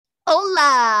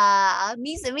Hola,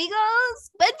 mis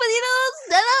amigos. Bienvenidos.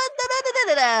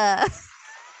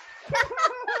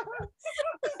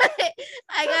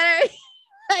 I got her.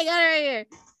 I got her right here.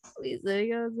 Mis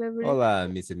amigos, bienvenidos. Hola,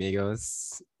 mis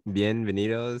amigos.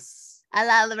 Bienvenidos A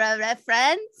la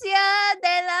referencia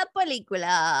de la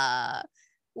película.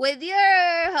 With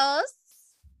your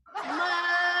hosts,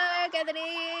 Mark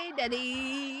Anthony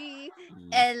Denny,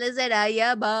 and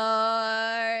Lizette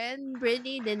Bar, and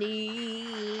Brittany Denny.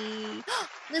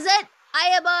 Lizette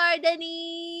Bar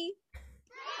Denny.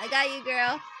 I got you,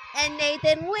 girl. And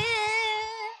Nathan win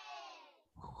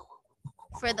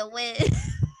for the win.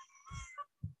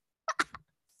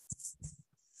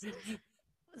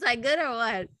 Was I good or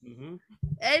what? Mm-hmm.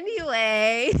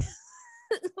 Anyway,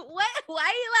 what? Why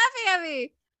are you laughing at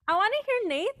me? I want to hear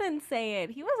Nathan say it.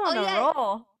 He was on a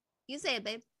roll. You say it,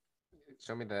 babe.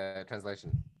 Show me the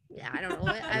translation. Yeah, I don't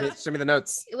know. Show me the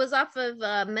notes. It was off of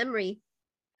memory.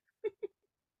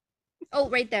 Oh,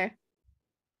 right there.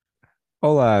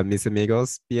 Hola, mis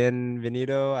amigos.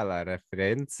 Bienvenido a la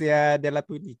referencia de la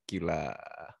película.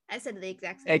 I said the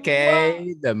exact same.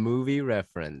 AKA the movie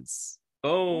reference.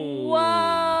 Oh. Whoa.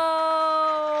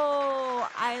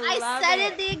 I love said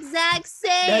it the exact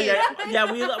same.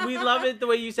 Yeah, we love it the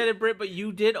way you said it, Britt, but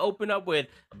you did open up with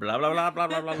blah blah blah blah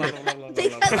blah blah blah blah blah.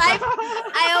 Because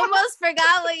I almost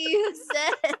forgot what you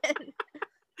said.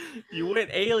 You went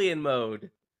alien mode.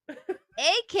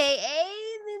 AKA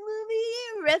the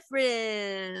movie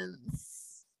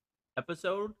reference.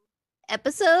 Episode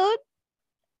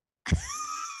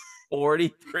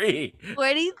 43.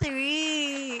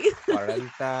 43.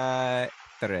 43.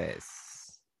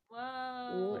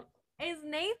 Whoa. Is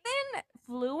Nathan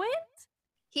fluent?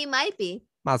 He might be.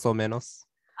 Más o menos.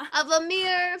 Of a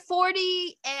mere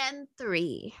 40 and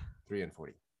 3. 3 and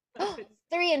 40.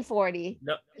 3 and 40.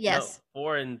 No. Yes. No,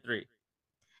 4 and 3.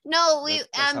 No, we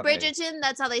That's how Bridgerton,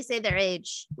 that's how they say their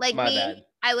age. Like My me, bad.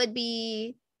 I would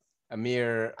be A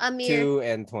mere 2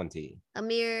 and 20. A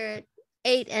mere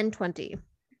 8 and 20.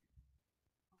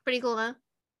 Pretty cool, huh?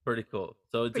 Pretty cool.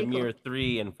 So it's Pretty a mere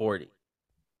 3 and 40.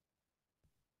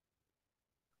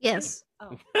 Yes.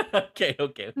 Oh. Okay.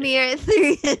 Mere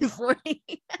 3 and 40.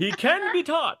 He can be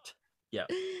taught. Yeah.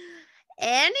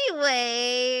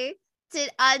 Anyway,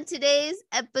 on today's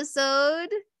episode,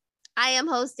 I am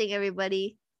hosting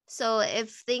everybody. So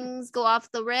if things go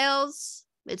off the rails,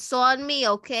 it's on me,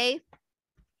 okay?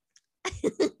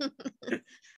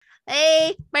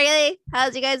 Hey, Marley,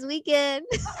 how's your guys' weekend?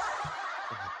 It's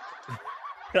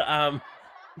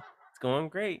going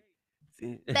great.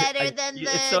 Better than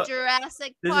the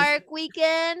Jurassic Park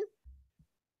weekend?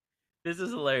 This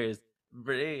is hilarious.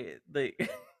 Because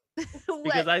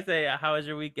What? I say, "How was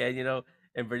your weekend?" And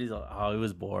Brittany's like, "Oh, it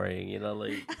was boring."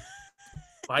 Like,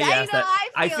 why you Now you ask know that? how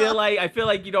I feel. I feel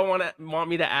like you don't want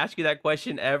me to ask you that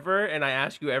question ever, and I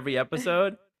ask you every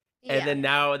episode, Yeah. and then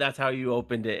now that's how you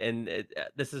opened it, and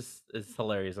this is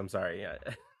hilarious. I'm sorry.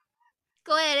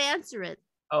 Go ahead, answer it.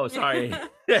 Oh, sorry.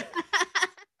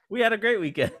 We had a great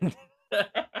weekend.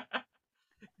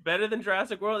 Better than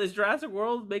Jurassic World. Is Jurassic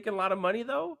World making a lot of money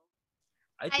though?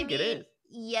 I think it is.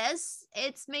 Yes,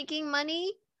 it's making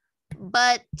money,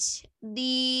 but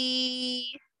the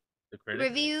critics?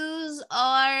 reviews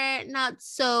are not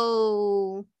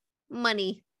so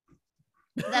money.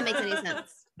 If that makes any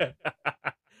sense.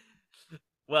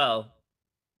 Well,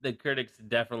 the critics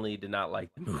definitely did not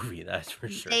like the movie, that's for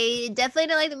sure. They definitely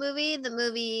didn't like the movie. The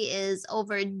movie is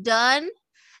overdone.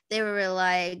 They were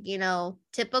like,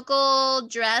 typical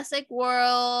Jurassic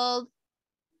World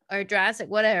or Jurassic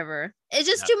whatever. It's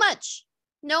just too much.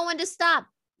 No one to stop.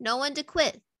 No one to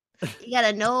quit. You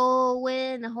gotta know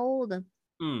when to hold them.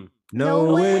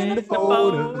 No when to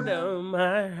fold 'em.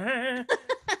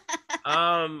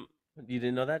 You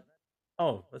didn't know that?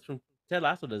 Oh, that's from Ted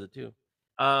Lasso does it too.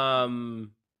 Yeah,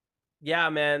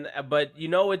 man. But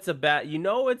it's a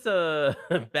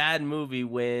bad movie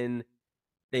when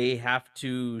they have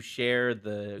to share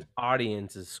the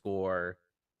audience's score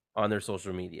on their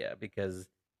social media because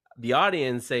the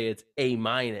audience say it's A-.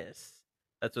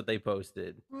 That's what they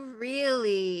posted.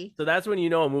 Really? So that's when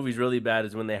a movie's really bad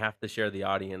is when they have to share the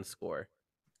audience score.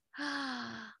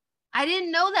 I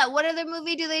didn't know that. What other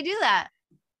movie do they do that?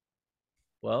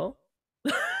 Well,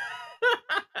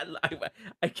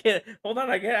 I can't hold on.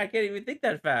 I can't even think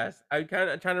that fast. I'm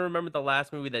trying to remember the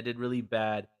last movie that did really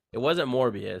bad. It wasn't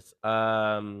Morbius.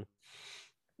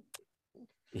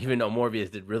 Even though Morbius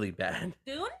did really bad.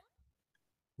 Dune?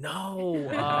 No.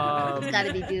 It's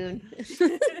gotta be Dune.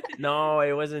 No,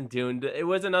 it wasn't Dune. It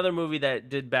was another movie that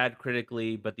did bad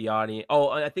critically, but the audience. Oh,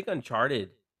 I think Uncharted.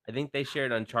 I think they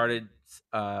shared Uncharted's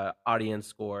audience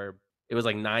score. It was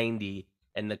like 90,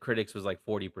 and the critics was like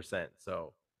 40%.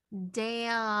 So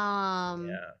Damn.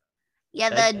 yeah. Yeah,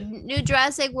 That- the new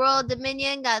Jurassic World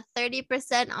Dominion got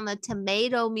 30% on the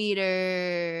tomato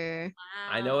meter.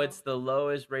 I know it's the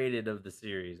lowest rated of the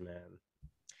series, man.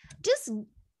 Just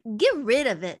get rid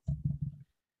of it.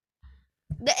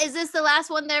 Is this the last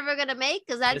one they're ever gonna make?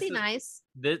 Because that'd This be is- nice.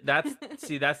 That's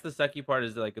see, that's the sucky part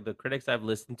is like the critics I've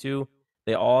listened to,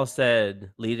 they all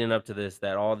said leading up to this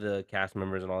that all the cast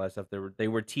members and all that stuff they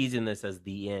were teasing this as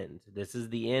the end. This is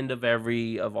the end of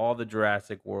all the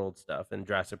Jurassic World stuff and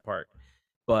Jurassic Park.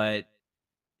 But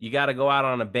you got to go out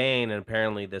on a bang, and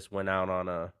apparently this went out on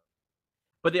a.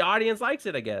 But the audience likes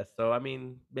it, I guess. So I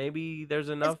mean, maybe there's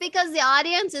enough. It's because the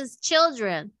audience is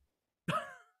children.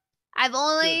 I've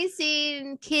only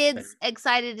seen kids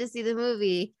excited to see the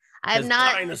movie. I have There's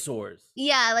not. dinosaurs.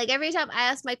 Yeah, like every time I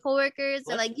ask my coworkers,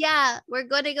 they're like, "Yeah, we're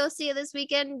going to go see it this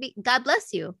weekend. God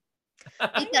bless you,"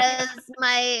 because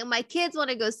my kids want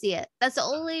to go see it. That's the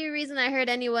only reason I heard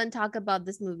anyone talk about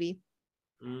this movie.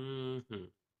 But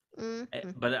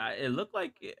it looked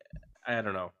like I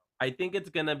don't know. I think it's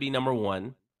gonna be number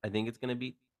one. I think it's gonna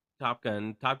be Top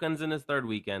Gun. Top Gun's in its third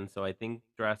weekend, so I think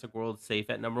Jurassic World's safe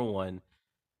at number one.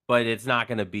 But it's not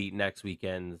gonna beat next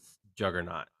weekend's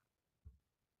Juggernaut.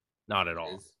 Not at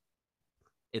all.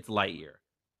 It's Lightyear.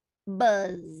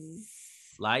 Buzz.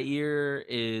 Lightyear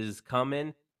is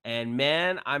coming, and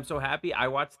man, I'm so happy. I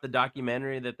watched the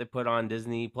documentary that they put on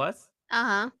Disney Plus.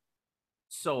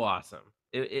 So awesome.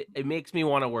 It makes me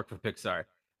want to work for Pixar.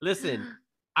 Listen,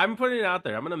 I'm putting it out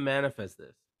there. I'm gonna manifest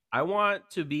this. I want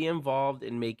to be involved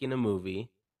in making a movie.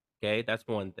 Okay, that's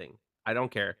one thing. I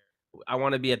don't care. I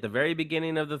want to be at the very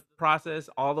beginning of the process,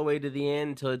 all the way to the end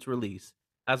until it's released.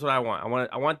 That's what I want.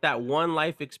 I want that one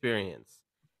life experience.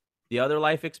 The other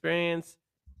life experience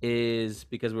is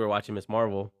because we were watching Miss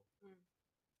Marvel.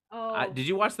 Oh, Did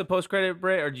you watch the post credit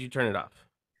break or did you turn it off?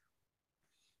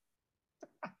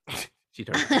 She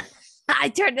turned it off. I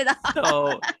turned it off.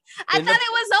 So, I thought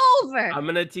it was over. I'm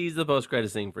gonna tease the post credit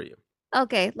scene for you.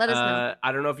 Okay, let us know.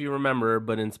 I don't know if you remember,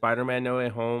 but in Spider-Man: No Way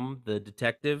Home, the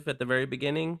detective at the very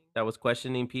beginning that was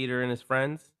questioning Peter and his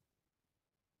friends.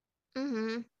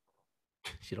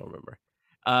 She don't remember.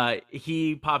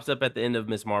 He pops up at the end of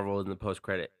Miss Marvel in the post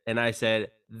credit, and I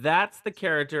said, "That's the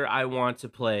character I want to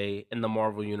play in the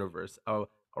Marvel universe. A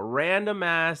random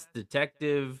ass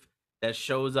detective that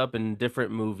shows up in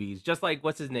different movies, just like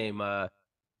what's his name?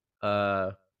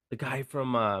 The guy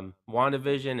from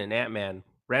WandaVision and Ant-Man,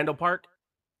 Randall Park."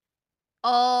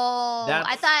 Oh, I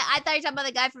That's- thought you were talking about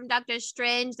the guy from Doctor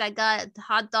Strange that got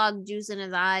hot dog juice in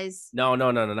his eyes. No,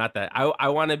 not that. I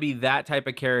want to be that type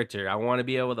of character. I want to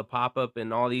be able to pop up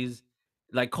in all these,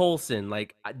 like Coulson,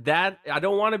 like that. I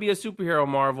don't want to be a superhero,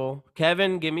 Marvel.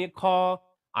 Kevin, give me a call.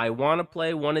 I want to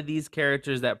play one of these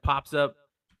characters that pops up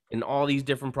in all these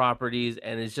different properties,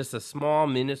 and it's just a small,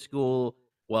 minuscule.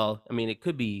 Well, I mean, it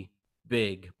could be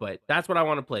big, but that's what I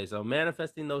want to play. So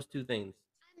manifesting those two things.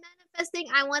 I'm manifesting.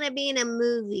 I want to be in a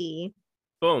movie.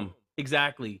 Boom.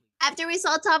 Exactly. After we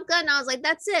saw Top Gun, I was like,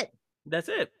 "That's it. That's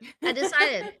it. I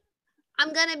decided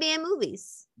I'm gonna be in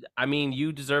movies." I mean,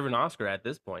 you deserve an Oscar at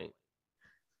this point.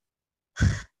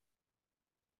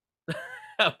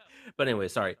 But anyway,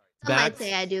 sorry. Some might Back-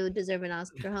 say I do deserve an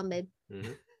Oscar, huh, babe?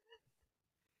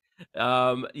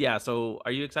 Yeah, so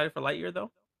are you excited for Lightyear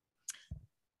though?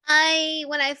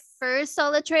 When I first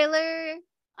saw the trailer,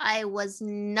 I was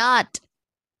not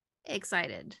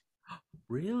excited.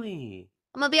 Really?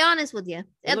 I'm gonna be honest with you.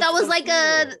 It That looks was so like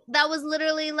cool. that was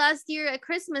literally last year at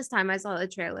Christmas time I saw the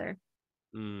trailer.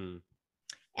 And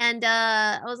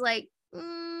I was like,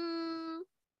 I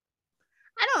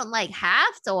don't like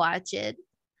have to watch it.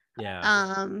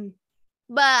 Yeah.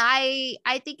 But I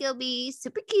think it'll be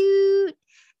super cute.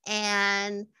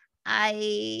 And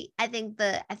I think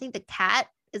the cat,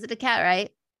 is it a cat, right?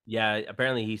 Yeah,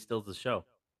 apparently he steals the show.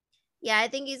 Yeah, I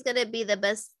think he's gonna be the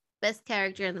best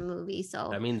character in the movie. So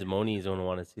That means Moni's gonna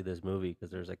want to see this movie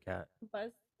because there's a cat.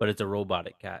 Buzz. But it's a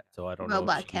robotic cat, so I don't know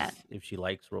Robot cat. if she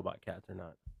likes robot cats or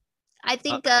not. I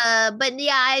think but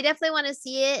yeah, I definitely want to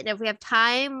see it. And if we have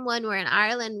time when we're in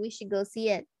Ireland, we should go see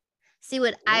it. See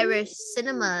what Irish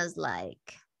cinema is like.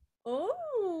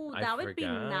 Oh, I that would be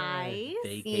forgot. nice.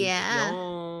 Yeah.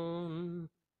 Vacation.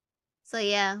 So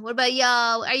yeah, what about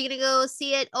y'all? Are you gonna go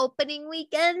see it opening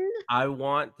weekend? I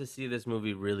want to see this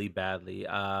movie really badly.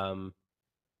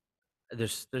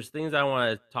 There's things I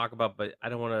want to talk about, but I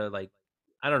don't want to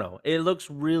I don't know. It looks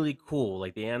really cool.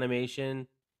 Like the animation,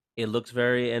 it looks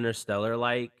very Interstellar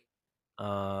like,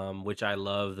 which I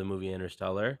love the movie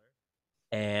Interstellar.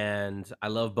 And I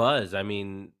love Buzz. I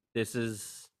mean,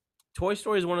 Toy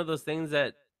Story is one of those things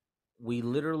that we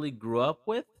literally grew up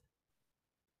with.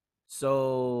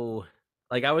 So,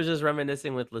 like, I was just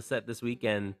reminiscing with Lisette this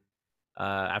weekend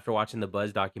after watching the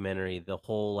Buzz documentary. The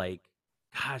whole, like,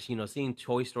 gosh, seeing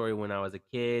Toy Story when I was a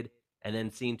kid and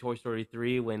then seeing Toy Story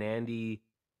 3 when Andy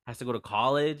has to go to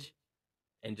college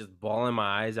and just bawling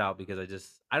my eyes out because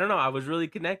I don't know, I was really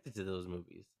connected to those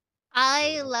movies.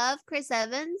 I love Chris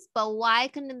Evans, but why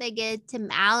couldn't they get Tim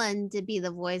Allen to be the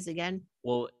voice again?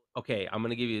 Well, okay, I'm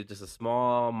gonna give you just a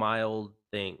small, mild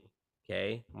thing.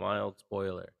 Okay, mild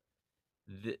spoiler.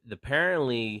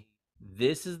 Apparently,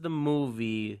 this is the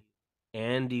movie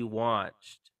Andy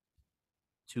watched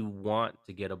to want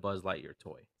to get a Buzz Lightyear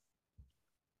toy.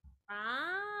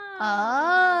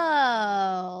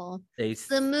 Oh, They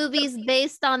the movie's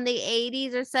based on the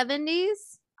 80s or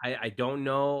 70s. I don't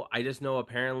know. I just know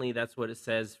apparently that's what it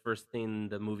says. First thing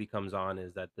the movie comes on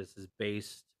is that this is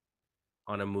based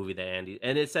on a movie that Andy,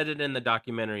 and it said it in the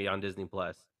documentary on Disney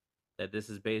Plus that this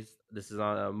is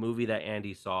on a movie that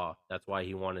Andy saw. That's why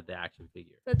he wanted the action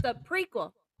figure. So it's a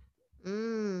prequel.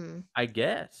 I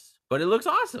guess, but it looks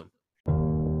awesome.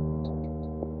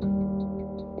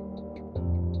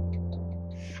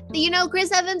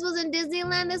 Chris Evans was in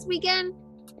Disneyland this weekend.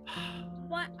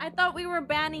 What? I thought we were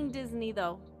banning Disney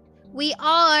though. We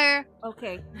are.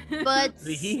 Okay. But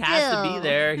he has to be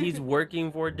there. He's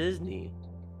working for Disney.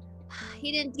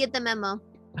 He didn't get the memo.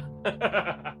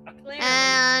 Clearly.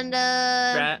 And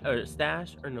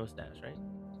Stash or no stash, right?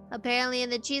 Apparently in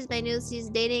the cheese news, he's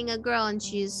dating a girl and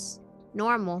she's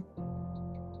normal.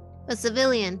 A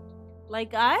civilian.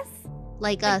 Like us?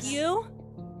 Like us. You?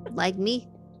 Like me.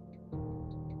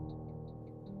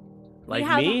 Like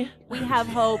me? We have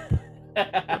hope.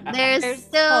 There's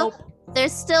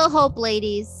still hope,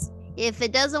 ladies. If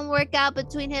it doesn't work out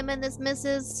between him and this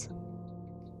missus,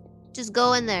 just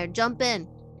go in there, jump in.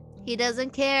 He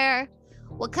doesn't care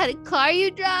what kind of car you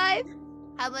drive,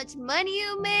 how much money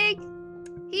you make.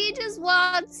 He just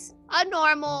wants a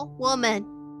normal woman.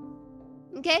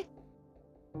 Okay?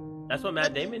 That's what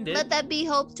Matt Damon did. Let that be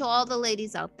hope to all the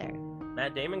ladies out there.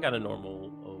 Matt Damon got a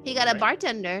normal. He got a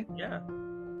bartender. Yeah.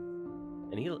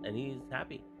 And he's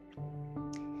happy.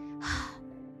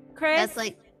 Chris, That's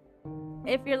like,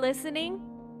 if you're listening,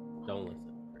 don't listen.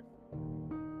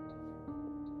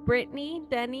 Brittany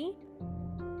Denny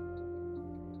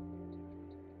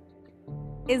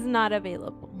is not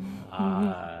available.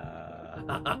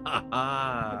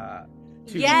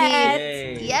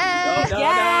 Yes.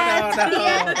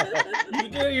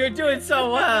 No. You're doing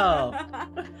so well.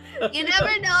 You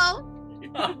never know.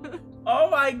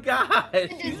 Oh my God.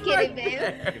 Just kidding, babe.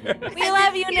 We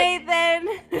love you, Nathan.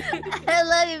 I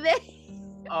love you, babe.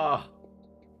 Oh.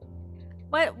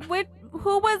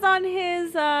 Who was on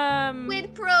his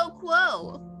Quid pro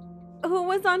quo. Who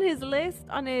was on his list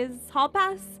on his hall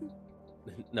pass?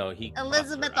 No, he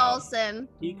Elizabeth Olsen.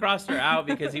 He crossed her out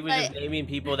because he was just naming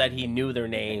people that he knew their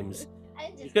names.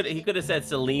 He could have said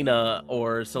Selena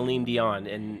or Celine Dion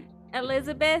and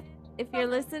Elizabeth, if you're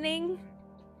listening.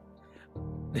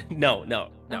 No.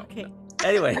 Okay.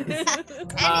 Anyway.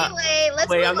 Let's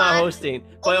wait, move I'm not on. hosting.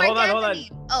 Wait, hold on.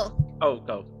 Oh,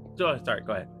 go. Sorry,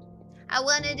 go ahead. I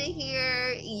wanted to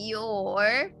hear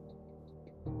your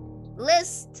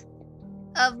list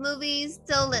of movies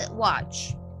to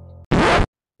watch.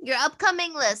 Your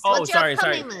upcoming list. What's your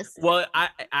upcoming list? Well, I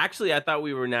thought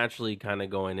we were naturally kind of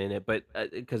going in it, but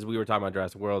because we were talking about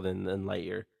Jurassic World and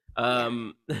Lightyear.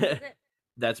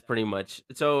 That's pretty much.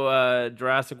 So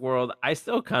Jurassic World, I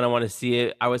still kind of want to see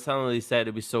it. I was telling Lisa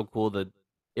it'd be so cool that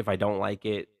if I don't like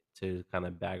it to kind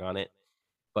of bag on it.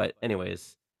 But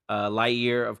anyways,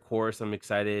 Lightyear, of course, I'm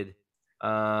excited.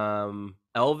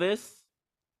 Elvis.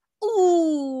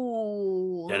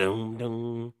 Ooh.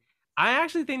 Da-dum-dum. I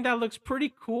actually think that looks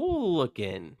pretty cool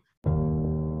looking.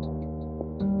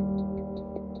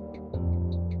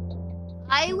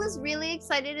 I was really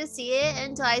excited to see it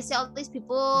until I see all these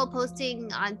people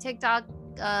posting on TikTok,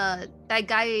 that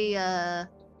guy,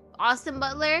 Austin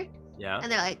Butler. Yeah.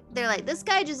 And they're like, this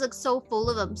guy just looks so full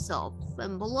of himself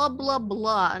and blah, blah,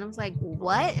 blah. And I was like,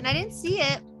 what? And I didn't see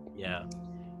it. Yeah.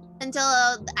 Until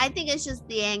I think it's just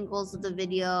the angles of the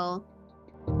video.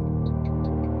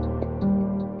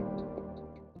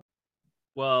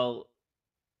 Well,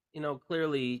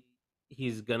 clearly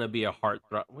he's gonna be a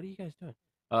heartthrob. What are you guys doing?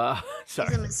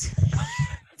 Sorry. It's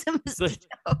a mosquito.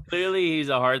 Clearly he's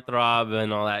a heartthrob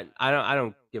and all that. I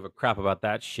don't give a crap about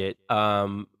that shit.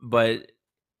 But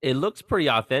it looks pretty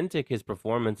authentic, his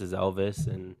performance as Elvis,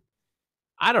 and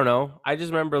I don't know. I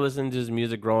just remember listening to his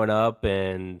music growing up,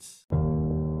 and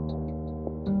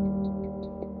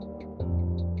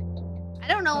I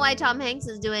don't know why Tom Hanks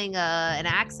is doing an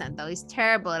accent though. He's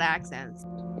terrible at accents.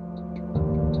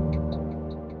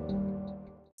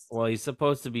 Well, he's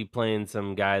supposed to be playing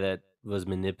some guy that was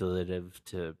manipulative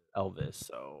to Elvis,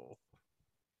 so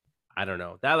I don't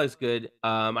know. That looks good.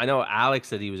 I know Alex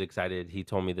said he was excited. He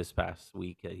told me this past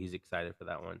week that he's excited for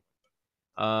that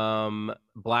one.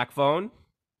 Black Phone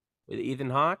with Ethan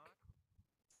Hawke.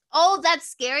 Oh, that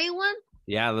scary one?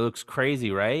 Yeah, it looks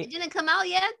crazy, right? It didn't come out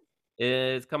yet?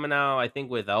 It's coming out, I think,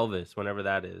 with Elvis, whenever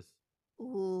that is.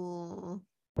 Ooh.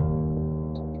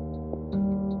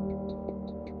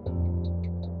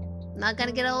 Not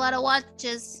gonna get a lot of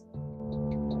watches.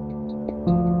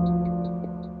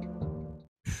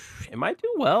 It might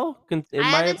do well. I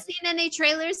haven't seen any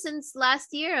trailers since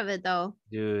last year of it though.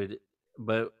 Dude,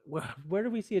 but where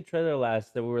did we see a trailer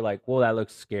last that we were like, whoa, that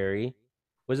looks scary?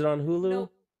 Was it on Hulu?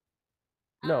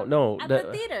 No. At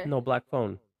the theater. No, Black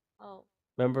Phone. Oh.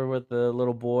 Remember with the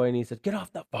little boy and he said, get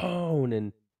off the phone.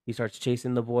 And he starts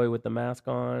chasing the boy with the mask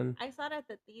on. I saw it at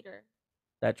the theater.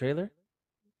 That trailer?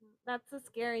 That's a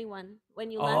scary one.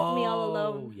 When you left me all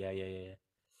alone. Yeah.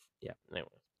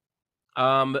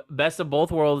 Anyway. Best of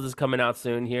Both Worlds is coming out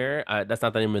soon here. That's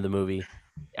not the name of the movie.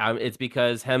 It's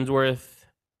because Hemsworth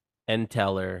and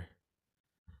Teller,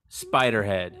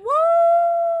 Spiderhead. Woo!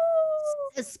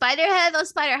 Is Spiderhead or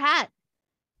Spider Hat?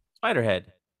 Spiderhead.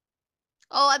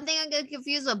 Oh, I'm thinking I'm getting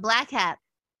confused with Black Hat.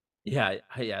 Yeah.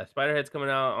 Spiderhead's coming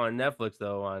out on Netflix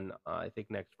though on I think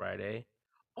next Friday.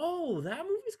 Oh, that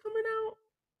movie's coming out.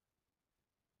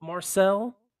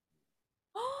 Marcel.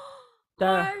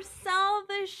 Marcel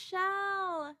the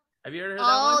Shell. Have you ever heard that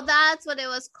Oh, one? that's what it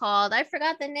was called. I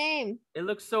forgot the name. It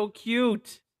looks so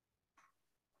cute.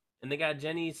 And they got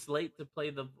Jenny Slate to play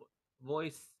the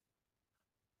voice.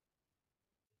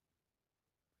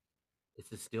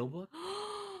 It's a steelbook?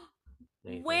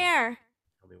 Nathan, Where?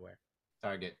 Tell me where.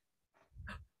 Target.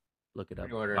 Look it up.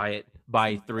 Pre-order. Buy it.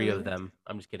 Buy 3 of them.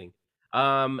 I'm just kidding.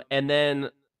 And then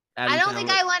I don't think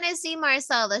I want to see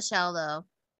Marcel the Shell though.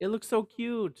 It looks so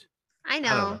cute. I don't know.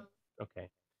 know. Okay.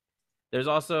 There's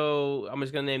also, I'm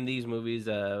just gonna name these movies.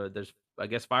 There's I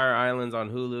guess Fire Islands on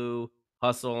Hulu,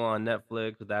 Hustle on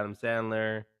Netflix with Adam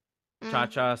Sandler, Cha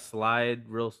Cha Slide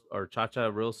Cha Cha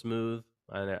Real Smooth.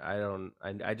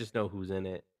 I just know who's in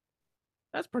it.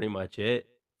 That's pretty much it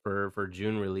for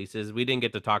June releases. We didn't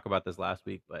get to talk about this last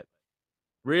week, but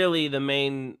really the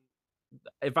main,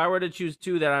 if I were to choose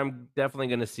 2 that I'm definitely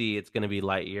gonna see, it's gonna be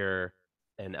Lightyear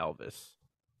and Elvis.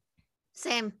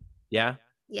 Same. Yeah.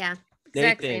 Yeah.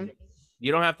 Exact Nathan, same.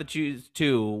 you don't have to choose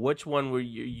 2. Which one were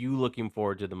you looking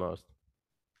forward to the most?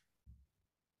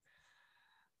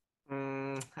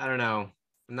 I don't know.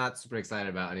 I'm not super excited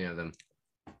about any of them.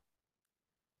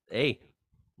 Hey,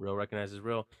 real recognizes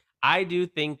real. I do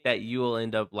think that you will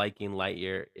end up liking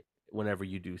Lightyear whenever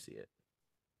you do see it.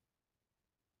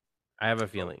 I have a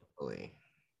feeling. Hopefully.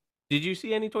 Did you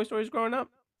see any Toy Stories growing up?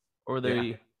 Or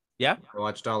they? Yeah. I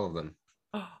watched all of them.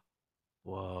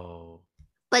 Whoa.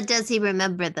 But does he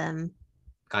remember them?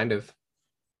 Kind of.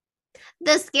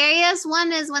 The scariest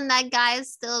one is when that guy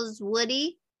steals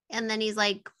Woody and then he's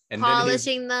like And then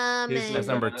polishing them. his- And... That's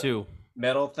number 2.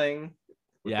 Metal thing.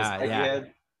 with the Yeah, spiky yeah.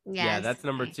 head. Yeah, Yes. that's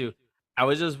number 2. I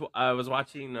was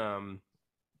watching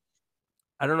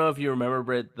I don't know if you remember,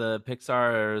 Britt, the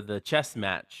Pixar or the chess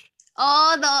match.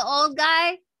 Oh, the old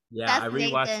guy? Yeah, That's I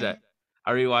rewatched Nathan. that.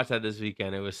 I rewatched that this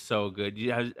weekend. It was so good.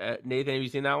 Nathan, have you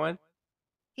seen that one?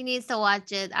 He needs to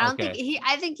watch it. I don't think Okay.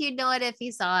 I think you'd know it if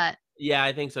he saw it. Yeah,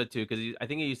 I think so too. Because I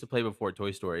think it used to play before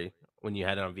Toy Story when you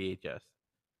had it on VHS.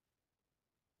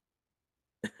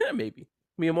 Maybe.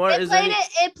 Miyamura,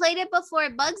 It played it before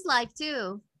Bugs Life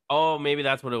too. Oh, maybe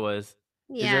that's what it was.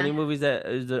 Is there Yeah. any movies that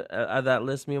that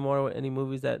list, Miyamura? Any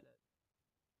movies that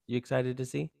you excited to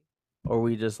see, or are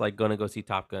we just like gonna go see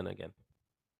Top Gun again?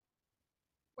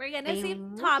 We're gonna see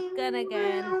Top Gun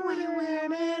again.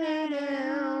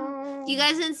 You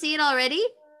guys didn't see it already?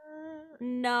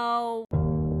 No.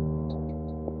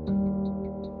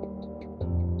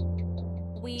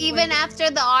 Even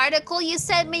after the article you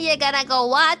sent me, you're gonna go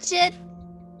watch it?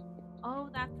 Oh,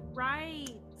 that's right.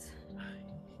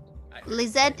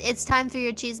 Lizette, it's time for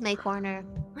your cheese may corner.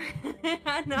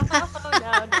 No.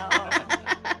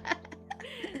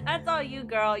 That's all you,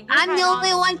 girl. You I'm had the all-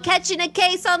 only one catching a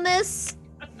case on this.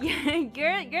 You're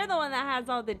the one that has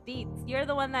all the deets. You're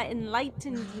the one that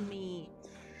enlightened me.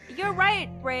 You're right,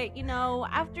 Britt. You know,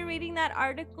 after reading that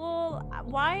article,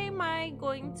 why am I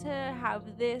going to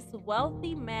have this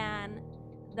wealthy man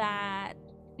that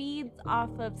feeds off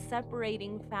of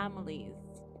separating families?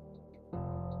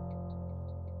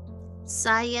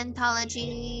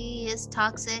 Scientology is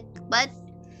toxic, but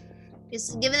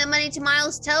it's giving the money to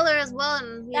Miles Teller as well.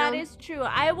 And, you That know, is true.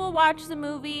 I will watch the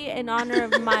movie in honor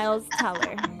of Miles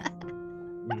Teller.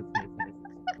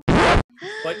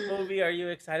 What movie are you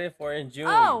excited for in June?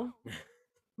 Oh,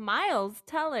 Miles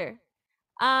Teller.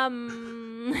 Buzz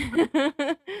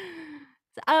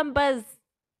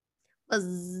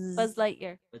Buzz.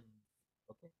 Lightyear.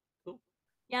 Okay, cool.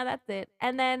 Yeah, that's it.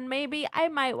 And then maybe I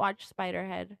might watch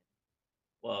Spiderhead.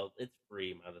 Well, it's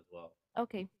free, might as well.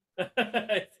 Okay.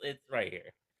 it's right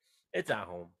here. It's at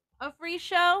home. A free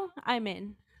show? I'm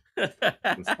in.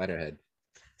 And Spiderhead.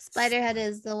 Spiderhead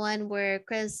is the one where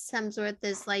Chris Hemsworth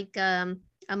is like a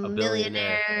billionaire,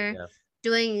 millionaire yeah.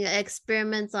 doing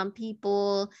experiments on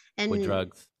people and With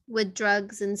drugs. with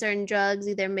drugs, and certain drugs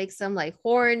either makes them like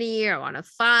horny or want to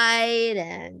fight,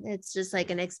 and it's just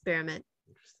like an experiment.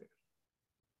 Interesting.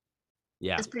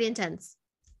 Yeah. It's pretty intense.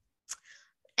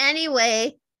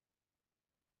 Anyway,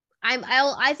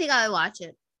 I think I'll watch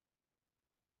it.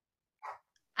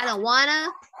 I don't wanna,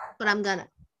 but I'm gonna.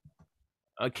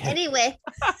 Okay. Anyway,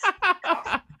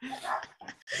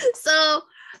 so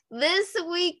this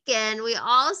weekend we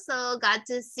also got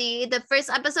to see the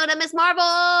first episode of Miss Marvel.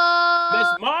 Miss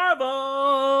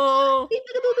Marvel.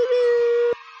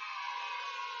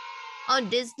 On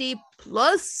Disney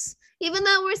Plus. Even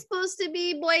though we're supposed to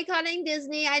be boycotting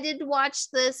Disney, I did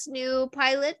watch this new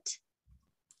pilot.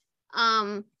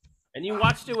 And you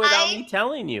watched it without me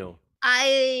telling you.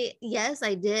 Yes,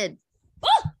 I did.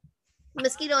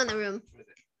 Mosquito in the room.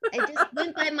 I just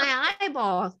went by my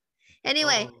eyeball.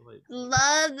 Anyway,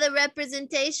 love the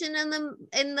representation in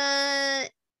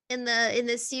the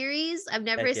series. I've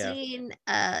never Heck yeah. seen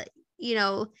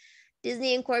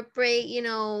Disney incorporate,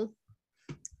 Middle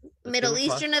Disney Plus.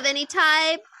 Eastern of any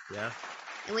type. Yeah.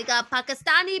 And we got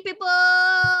Pakistani people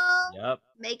Yep.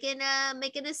 making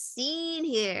a scene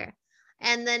here.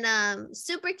 And then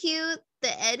super cute.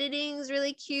 The editing's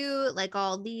really cute. Like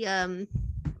all the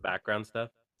Background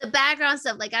stuff. the background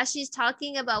stuff, like as she's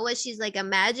talking about what she's like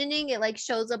imagining, it like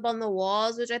shows up on the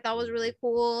walls, which I thought was really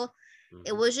cool.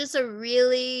 It was just a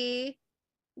really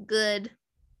good.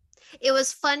 It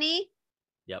was funny.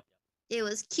 Yep. It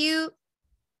was cute.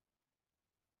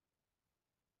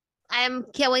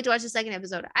 Can't wait to watch the second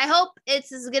episode. I hope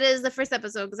it's as good as the first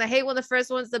episode, because I hate when the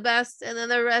first one's the best and then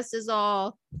the rest is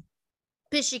all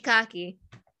pishy cocky.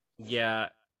 Yeah,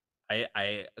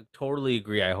 I totally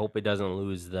agree. I hope it doesn't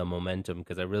lose the momentum,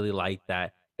 because I really like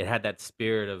that. It had that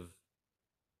spirit of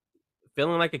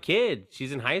feeling like a kid.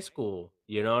 She's in high school.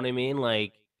 You know what I mean?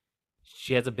 Like,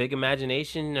 she has a big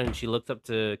imagination and she looks up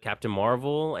to Captain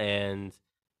Marvel, and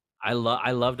I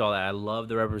loved all that. I love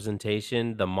the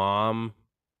representation. The mom,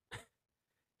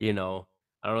 I don't know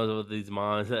what these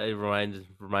moms. It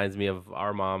reminds me of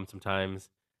our mom sometimes.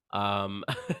 But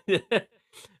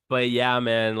yeah,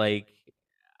 man, like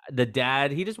the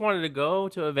dad, he just wanted to go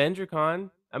to AvengerCon.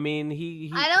 I mean,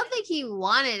 he I don't think he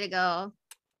wanted to go.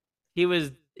 he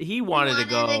wanted to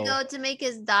go, to make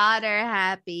his daughter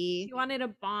happy. You wanted to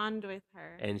bond with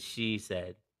her. and she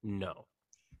said no.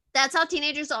 That's how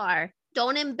teenagers are.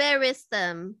 Don't embarrass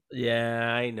them.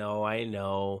 Yeah, I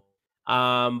know.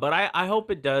 But I hope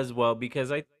it does well,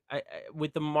 because I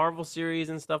with the Marvel series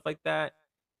and stuff like that,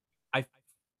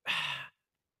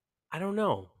 I don't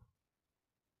know.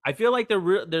 I feel like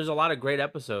there's a lot of great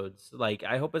episodes. Like,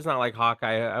 I hope it's not like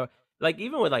Hawkeye. Like,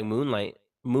 even with like Moon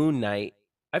Knight,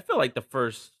 I feel like the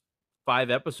first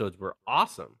 5 episodes were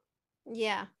awesome.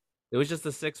 Yeah. It was just the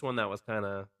 6th one that was kind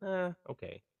of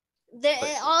okay.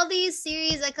 All these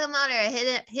series that come out are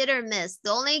hit or miss.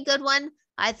 The only good one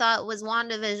I thought was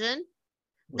WandaVision.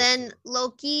 Then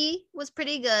Loki was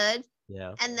pretty good.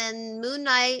 Yeah. And then Moon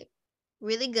Knight,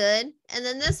 really good. And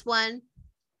then this one,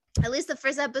 at least the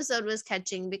first episode was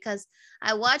catching, because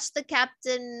I watched the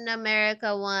Captain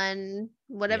America one,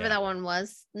 whatever that one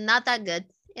was. Not that good,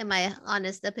 in my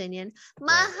honest opinion.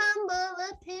 My humble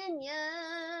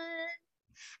opinion.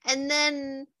 And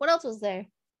then what else was there?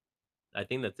 I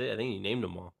think that's it. I think you named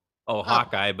them all. Oh,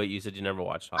 Hawkeye, but you said you never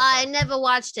watched Hawkeye. I never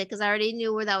watched it because I already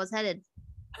knew where that was headed.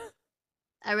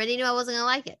 I already knew I wasn't gonna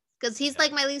like it, because he's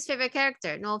like my least favorite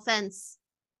character. No offense.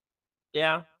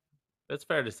 Yeah, that's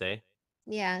fair to say.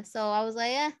 Yeah, so I was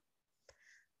like,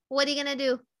 what are you gonna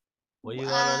do? What do you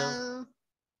want to know?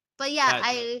 But yeah,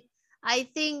 I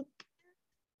think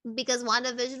because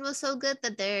WandaVision was so good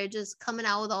that they're just coming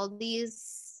out with all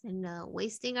these and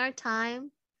wasting our time.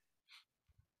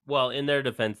 Well, in their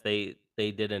defense, they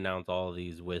did announce all of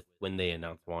these when they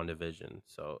announced WandaVision.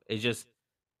 So it's just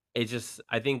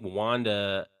I think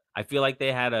Wanda, I feel like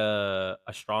they had a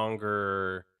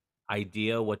stronger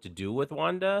idea what to do with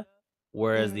Wanda,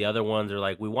 whereas the other ones are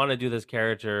like, we want to do this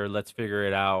character, let's figure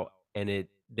it out, and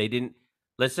they didn't.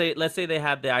 Let's say they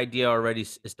had the idea already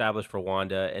established for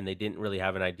Wanda, and they didn't really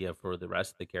have an idea for the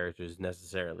rest of the characters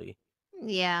necessarily.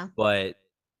 Yeah. But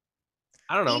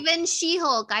I don't know. Even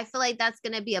She-Hulk, I feel like that's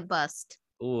gonna be a bust.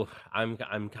 Ooh, I'm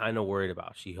kind of worried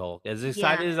about She-Hulk. As Yeah.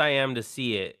 excited as I am to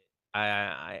see it,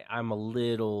 I'm a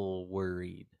little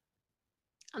worried.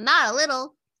 I'm not a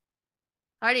little.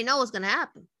 I already know what's gonna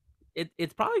happen.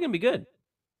 It's probably gonna be good.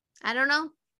 I don't know.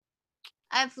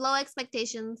 I have low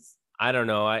expectations. I don't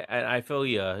know. I feel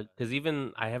you because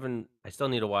even I still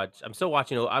need to watch. I'm still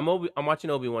watching. I'm watching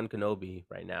Obi-Wan Kenobi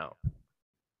right now,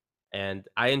 and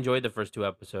I enjoyed the first 2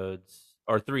 episodes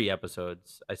or 3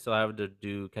 episodes. I still have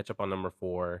to catch up on number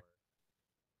 4.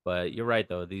 But you're right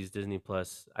though. These Disney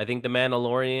Plus, I think The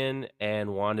Mandalorian and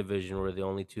WandaVision were the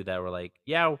only 2 that were like,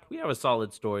 yeah, we have a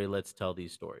solid story. Let's tell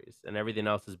these stories, and everything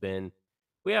else has been,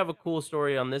 we have a cool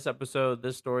story on this episode.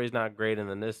 This story is not great, and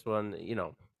then this one,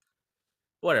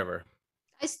 whatever.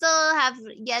 I still have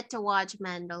yet to watch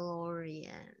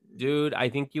Mandalorian. Dude, I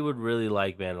think you would really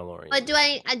like Mandalorian. But do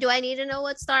I need to know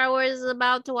what Star Wars is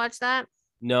about to watch that?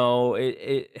 No,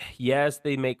 yes,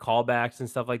 they make callbacks and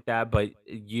stuff like that, but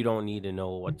you don't need to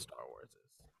know what Star Wars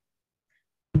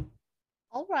is.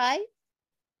 All right.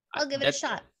 I'll give it a That's-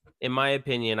 shot. In my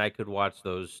opinion, I could watch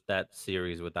that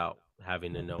series without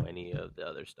having to know any of the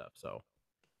other stuff. So,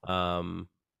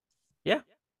 yeah.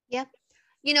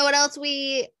 You know what else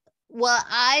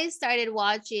I started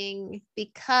watching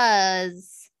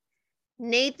because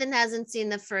Nathan hasn't seen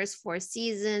the first 4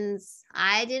 seasons.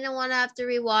 I didn't want to have to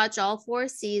rewatch all 4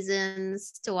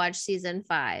 seasons to watch season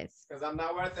 5. Because I'm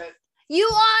not worth it. You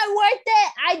are worth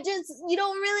it. You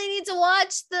don't really need to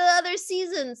watch the other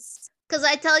seasons. Because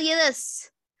I tell you this,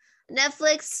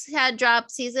 Netflix had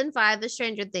dropped season 5 of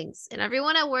Stranger Things. And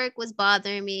everyone at work was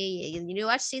bothering me. You need to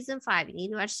watch season 5. You need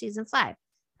to watch season 5.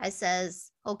 I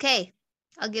says, okay,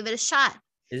 I'll give it a shot.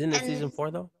 Isn't it And- season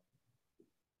 4 though?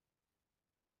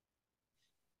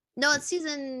 No, it's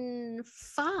season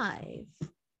 5.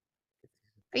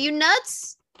 Are you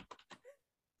nuts?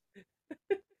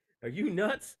 Are you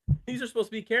nuts? These are supposed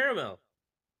to be caramel.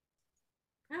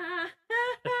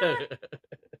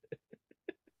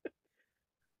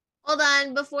 Hold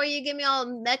on, before you get me all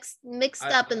mixed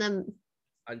up in them.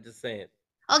 I'm just saying.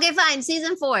 Okay, fine.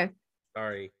 Season 4.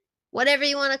 Sorry. Whatever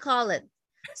you want to call it.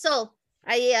 So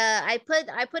I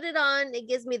put it on. It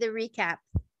gives me the recap.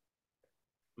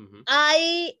 Mhm.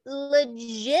 I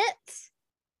legit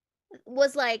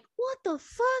was like, what the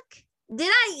fuck? Did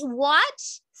I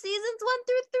watch seasons 1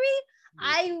 through 3?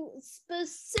 I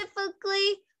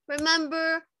specifically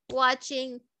remember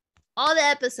watching all the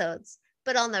episodes.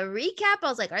 But on the recap, I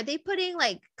was like, are they putting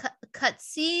like cut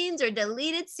scenes or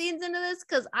deleted scenes into this?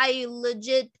 Because I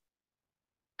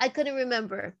couldn't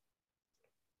remember.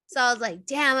 So I was like,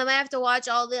 damn, I might have to watch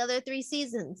all the other 3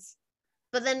 seasons.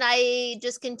 But then I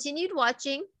just continued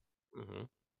watching. Mhm.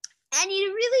 And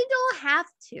you really don't have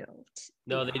to.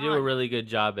 No, be they do a honest. really good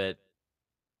job at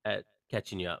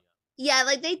catching you up. Yeah,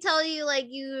 like they tell you, like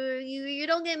you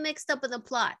don't get mixed up in the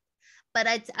plot. But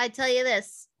I tell you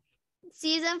this,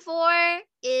 season 4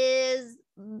 is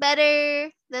better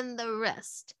than the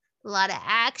rest. A lot of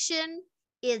action.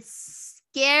 It's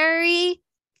scary.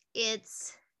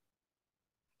 It's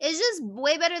just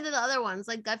way better than the other ones.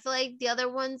 Like I feel like the other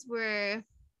ones were,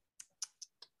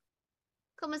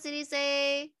 como se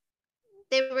dice,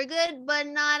 they were good but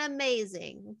not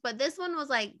amazing. But this one was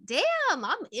like, damn,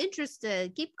 I'm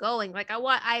interested. Keep going. Like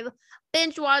I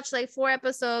binge watched like 4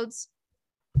 episodes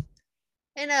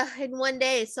in one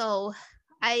day. So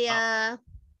I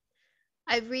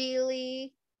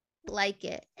really like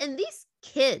it. And these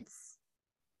kids,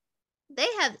 they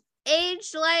have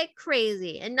aged like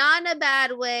crazy, and not in a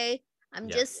bad way. I'm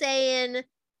Yeah. just saying,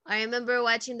 I remember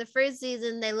watching the first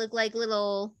season, they look like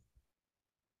little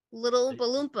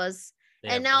balloompas. They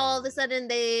And have now all of a really- sudden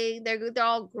they're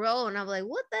all grown. I'm like,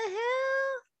 what the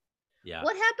hell? yeah.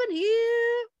 What happened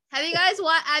here? Have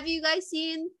you guys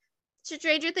seen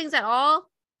Stranger Things at all?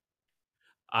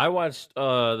 I watched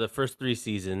the first 3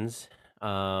 seasons,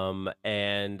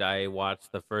 and I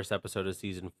watched the first episode of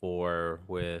season 4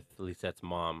 with Lisette's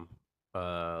mom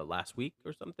last week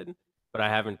or something, but I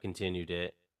haven't continued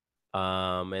it.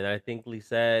 And I think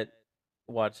Lisette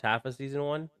watched half of season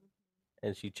 1,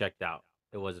 and she checked out.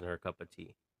 It wasn't her cup of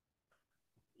tea.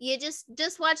 You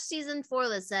just watch season 4,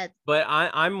 Lisette. But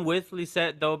I'm with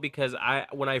Lisette though, because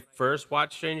when I first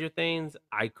watched Stranger Things,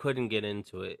 I couldn't get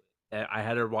into it. I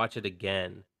had to watch it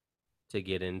again to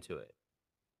get into it.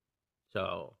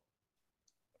 So,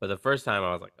 but the first time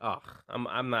I was like, oh,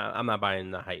 I'm not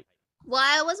buying the hype. Well,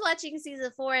 I was watching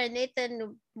season 4, and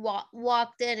Nathan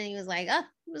walked in, and he was like, "Oh,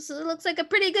 this looks like a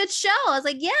pretty good show." I was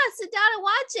like, "Yeah, sit down and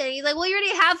watch it." He's like, "Well, you're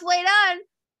already halfway done."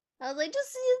 I was like,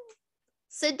 "Just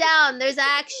sit down. There's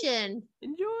action.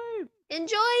 Enjoy.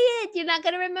 Enjoy it. You're not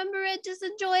gonna remember it. Just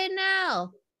enjoy it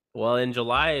now. Well, in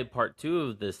July, part 2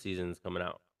 of this season's coming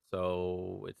out,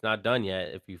 so it's not done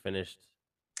yet. If you finished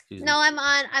season, No,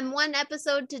 I'm one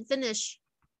episode to finish.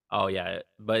 oh yeah,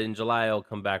 but in July I'll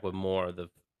come back with more of the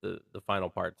final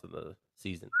parts of the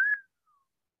season.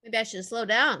 Maybe I should slow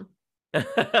down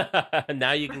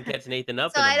Now you can catch Nathan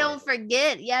up. so in the I don't morning.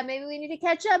 forget. Yeah, maybe we need to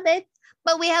catch up, babe.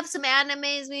 But we have some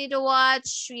animes we need to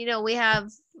watch. We have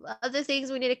other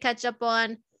things we need to catch up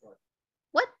on.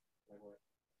 What?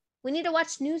 We need to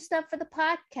watch new stuff for the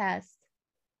podcast.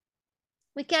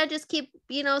 We can't just keep,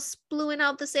 spewing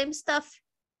out the same stuff.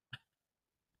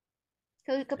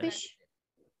 Capiche?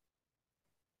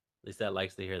 Lisa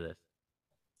likes to hear this.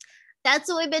 That's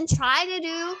what we've been trying to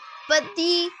do. But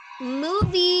the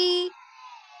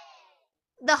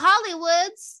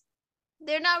Hollywoods,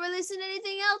 they're not releasing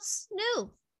anything else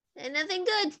new and nothing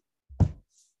good.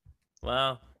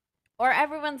 Well, Or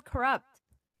everyone's corrupt.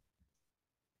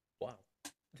 wow.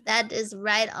 That is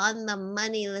right on the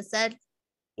money, Lisette.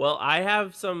 Well, I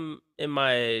have some in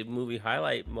my movie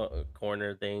highlight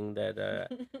corner thing that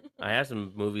I have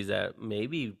some movies that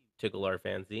maybe tickle our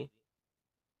fancy.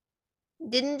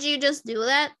 Didn't you just do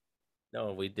that?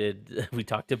 No, we did. We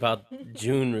talked about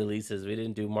June releases. We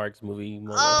didn't do Mark's movie.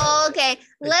 Oh, okay.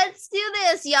 Let's do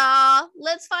this, y'all.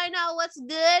 Let's find out what's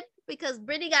good because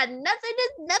Brittany got nothing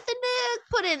to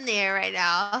put in there right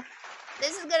now.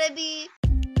 This is gonna be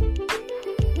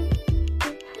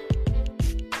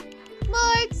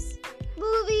Mark's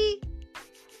movie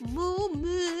moment.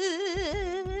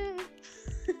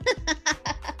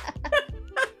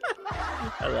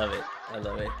 I love it. I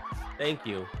love it. Thank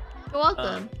you. You're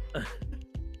welcome.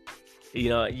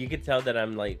 You could tell that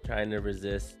I'm like trying to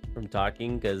resist from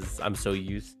talking because I'm so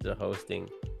used to hosting.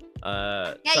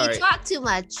 Yeah, sorry. you talk too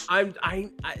much.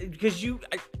 Because you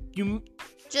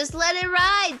Just let it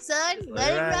ride, son.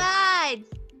 Let it ride.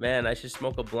 man, I should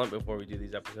smoke a blunt before we do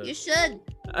these episodes. You should.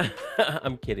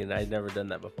 I'm kidding. I've never done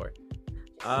that before.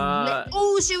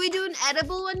 Oh, should we do an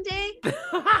edible one day?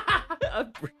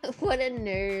 What a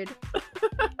nerd.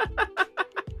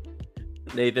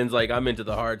 Nathan's like, I'm into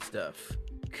the hard stuff.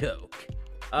 Coke.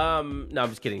 No, I'm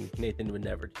just kidding. Nathan would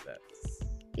never do that.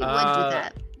 He would do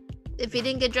that if he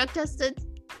didn't get drug tested.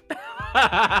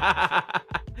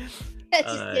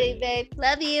 Just kidding, babe.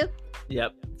 Love you.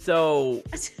 Yep. So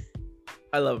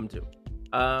I love him too.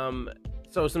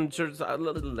 So let's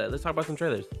talk about some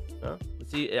trailers. Huh?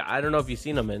 Let's see. I don't know if you've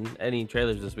seen them in any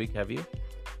trailers this week. Have you?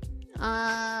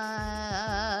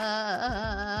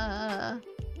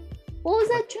 What was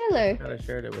that trailer? God, I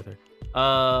shared it with her.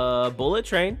 Bullet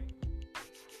Train.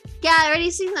 Yeah, I already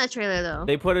seen that trailer though.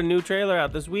 They put a new trailer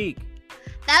out this week.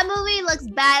 That movie looks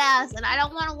badass, and I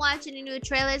don't want to watch any new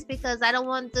trailers because I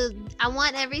want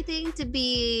everything to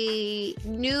be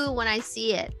new when I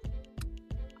see it.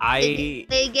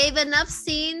 They gave enough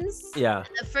scenes in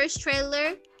the first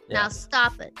trailer. Now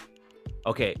stop it.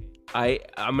 Okay.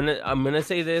 I'm gonna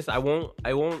say this. I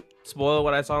won't spoil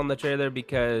what I saw in the trailer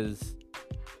because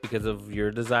of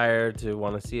your desire to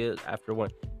want to see it after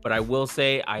one. But I will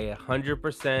say I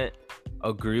 100%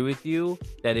 agree with you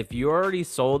that if you're already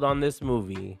sold on this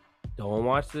movie, don't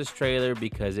watch this trailer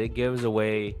because it gives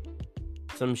away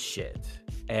some shit.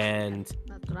 And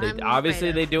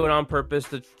they do it on purpose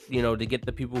to get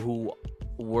the people who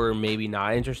were maybe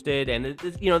not interested. And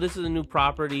this is a new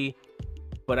property,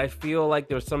 but I feel like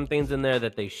there's some things in there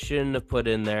that they shouldn't have put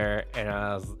in there.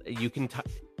 And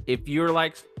if you're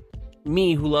like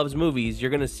me who loves movies, you're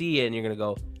gonna see it and you're gonna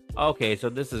go, okay, so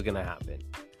this is gonna happen.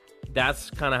 That's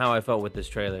kind of how I felt with this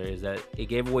trailer, is that it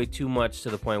gave away too much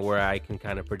to the point where I can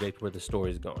kind of predict where the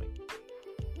story is going.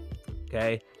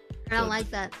 Okay, I don't like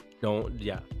that. So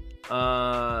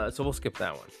we'll skip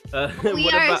that one. We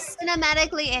are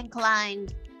cinematically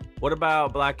inclined. What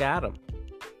about Black Adam?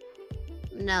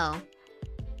 No.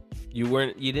 You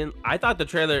didn't. I thought the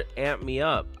trailer amped me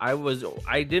up. I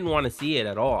didn't want to see it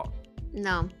at all.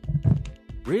 No.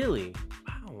 Really?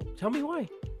 Wow. Tell me why.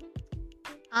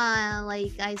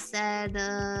 Like I said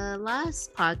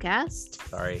last podcast.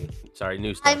 Sorry,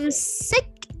 new stuff. I'm sick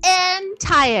and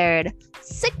tired.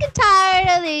 Sick and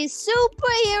tired of these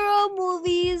superhero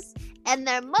movies and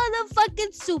their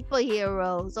motherfucking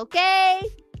superheroes, okay?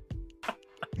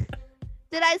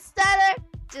 Did I stutter?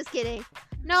 Just kidding.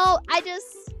 No,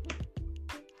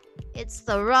 it's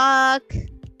The Rock.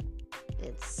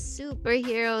 It's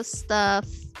superhero stuff.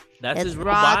 That's his real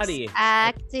Rock's body.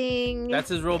 Acting. That's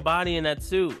his real body in that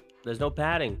suit. There's no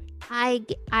padding. I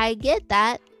get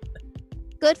that.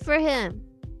 Good for him.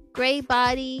 Great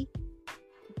body.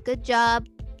 Good job.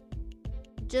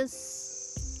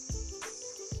 Just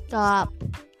stop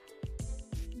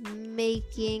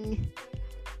making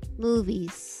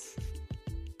movies.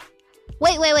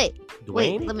 Wait. Wait,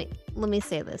 Dwayne let me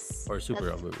say this. or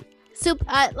superhero movie?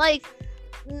 Like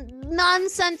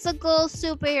nonsensical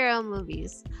superhero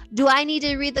movies. Do I need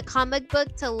to read the comic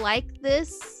book to like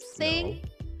this thing?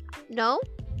 No?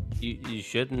 You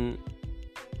shouldn't.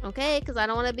 Okay, because I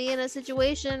don't want to be in a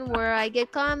situation where I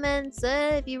get comments.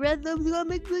 If you read the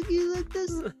comic book, you like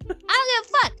this. I don't give a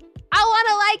fuck. I want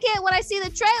to like it when I see the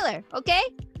trailer. Okay,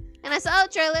 and I saw the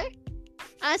trailer.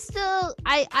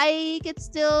 I could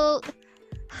still.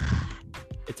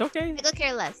 It's okay. I could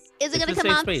care less. Is it It's gonna a come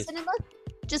safe out space. in cinema?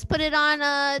 Just put it on.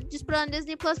 Just put it on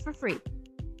Disney Plus for free.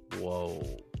 Whoa.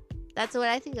 That's what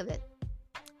I think of it.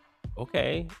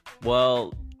 Okay.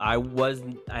 Well, I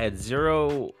had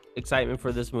zero excitement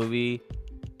for this movie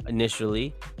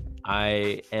initially.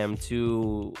 I am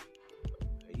too,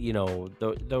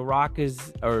 the Rock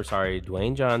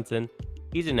Dwayne Johnson,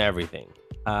 he's in everything.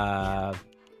 I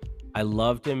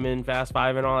loved him in Fast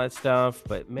 5 and all that stuff,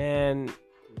 but man,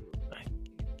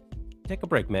 take a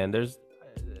break, man. There's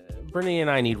Brittany and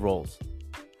I need roles.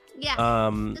 Yeah.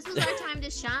 This was our time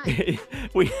to shine.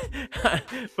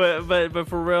 but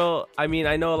for real, I mean,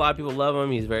 I know a lot of people love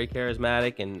him. He's very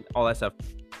charismatic and all that stuff.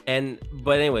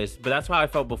 But that's how I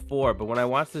felt before. But when I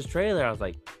watched this trailer, I was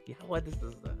like, you know what, this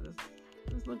looks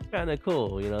kind of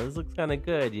cool. This looks kind of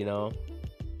good.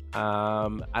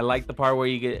 I like the part where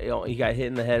he got hit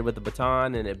in the head with the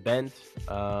baton and it bent.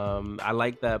 I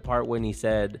like that part when he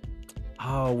said,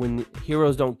 "Oh, when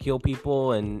heroes don't kill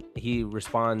people," and he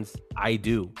responds, "I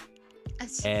do."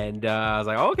 And I was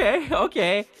like,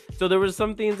 okay. So there was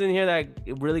some things in here that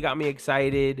really got me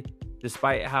excited,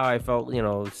 despite how I felt,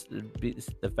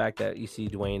 the fact that you see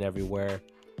Dwayne everywhere.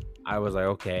 I was like,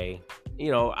 okay.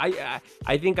 I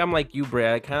think I'm like you,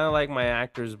 Bray. I kind of like my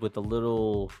actors with a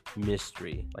little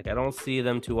mystery. Like, I don't see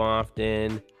them too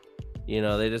often.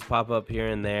 They just pop up here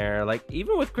and there. Like,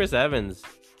 even with Chris Evans,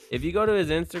 if you go to his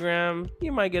Instagram,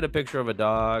 you might get a picture of a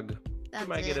dog. You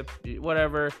might get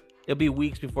whatever. It'll be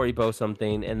weeks before he posts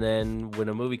something, and then when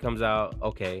a movie comes out,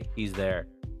 okay, he's there.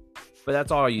 But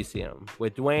that's all you see him.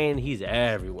 With Dwayne, he's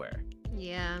everywhere.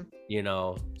 Yeah.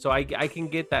 So I can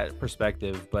get that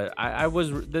perspective, but I was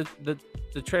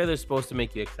the trailer's supposed to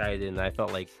make you excited, and I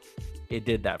felt like it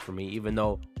did that for me. Even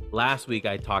though last week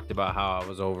I talked about how I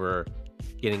was over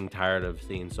getting tired of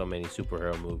seeing so many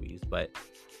superhero movies, but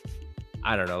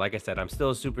I don't know. Like I said, I'm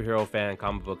still a superhero fan,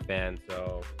 comic book fan,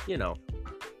 so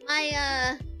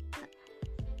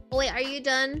Wait, are you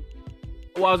done?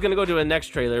 Well, I was gonna go to the next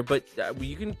trailer, but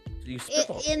you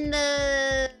spitball. In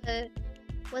the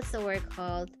what's the word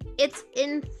called? It's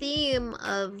in theme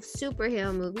of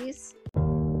superhero movies.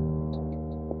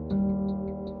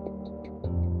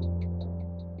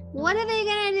 What are they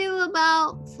gonna do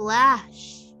about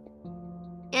Flash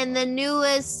and the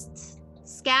newest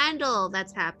scandal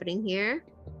that's happening here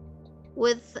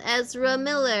with Ezra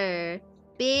Miller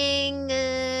being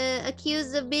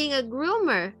accused of being a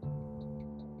groomer?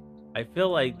 I feel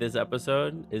like this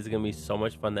episode is gonna be so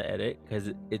much fun to edit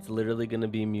because it's literally gonna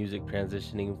be music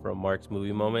transitioning from Mark's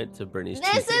movie moment to Brittany's.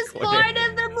 This is part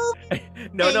of the movie.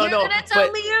 No. You're gonna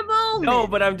tell me your moment. No,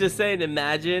 but I'm just saying.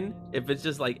 Imagine if it's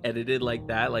just like edited like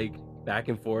that, like back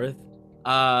and forth.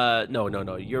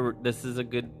 No. This is a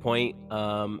good point.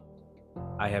 I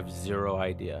have zero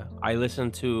idea. I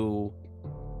listen to.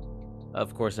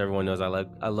 Of course, everyone knows I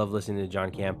love listening to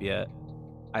John Campea.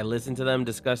 I listened to them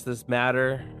discuss this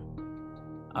matter.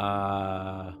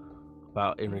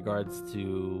 About in regards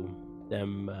to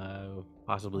them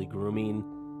possibly grooming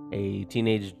a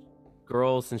teenage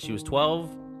girl since she was 12,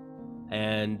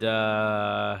 and come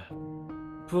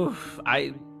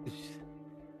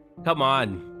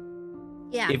on.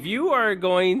 Yeah. If you are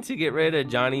going to get rid of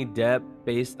Johnny Depp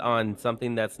based on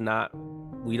something that's not,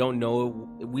 we didn't know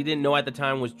at the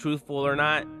time was truthful or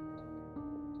not,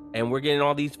 and we're getting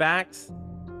all these facts,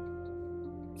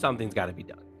 something's got to be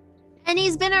done. And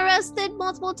he's been arrested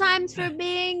multiple times for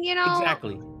being,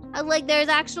 Exactly. Like there's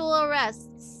actual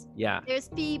arrests. Yeah. There's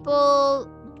people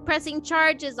pressing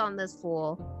charges on this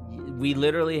fool. We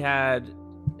literally had,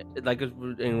 like,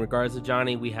 in regards to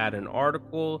Johnny, we had an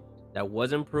article that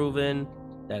wasn't proven,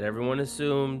 that everyone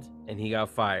assumed, and he got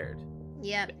fired.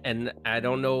 Yep. And I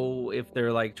don't know if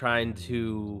they're like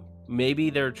maybe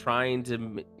they're trying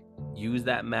to use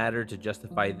that matter to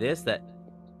justify this, that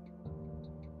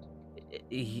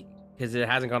because it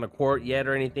hasn't gone to court yet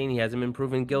or anything. He hasn't been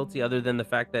proven guilty other than the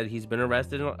fact that he's been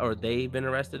arrested or they've been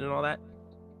arrested and all that.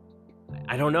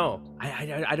 I don't know.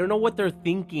 I don't know what their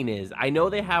thinking is. I know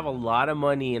they have a lot of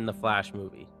money in the Flash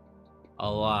movie. A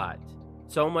lot.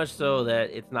 So much so that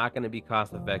it's not going to be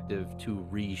cost effective to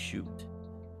reshoot.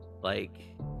 Like,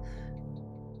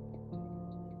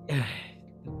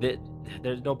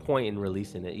 there's no point in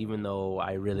releasing it, even though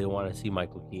I really want to see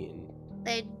Michael Keaton.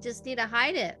 They just need to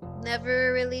hide it.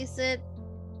 Never release it.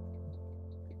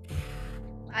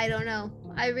 I don't know.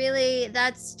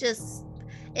 That's just,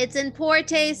 it's in poor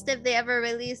taste if they ever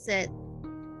release it.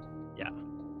 Yeah.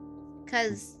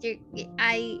 Cause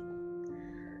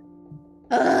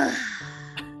Ugh.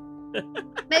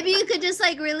 Maybe you could just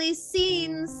like release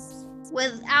scenes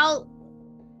without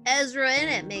Ezra in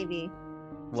it, maybe.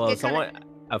 Well,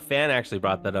 a fan actually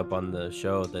brought that up on the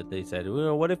show, that they said,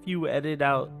 well, what if you edit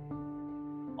out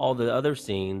all the other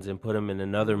scenes and put them in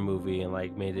another movie and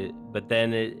like made it, but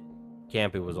then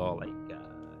Campy was all like,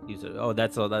 he said, oh,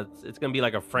 it's gonna be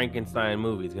like a Frankenstein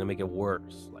movie. It's gonna make it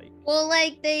worse. Like, well,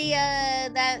 like they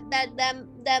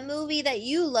that movie that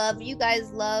you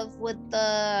guys love with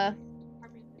the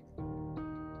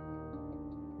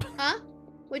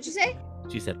What'd you say?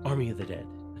 She said Army of the Dead.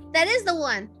 That is the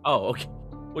one. Oh, okay.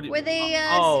 Where they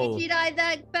CGI'd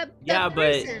that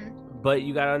person. But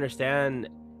you gotta understand,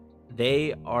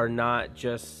 they are not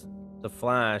just the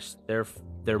Flash.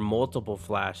 They're multiple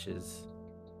Flashes.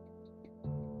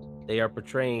 They are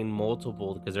portraying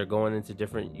multiple because they're going into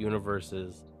different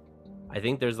universes. I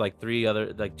think there's like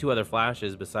two other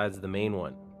Flashes besides the main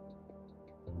one.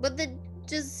 But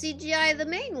just CGI the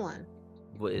main one.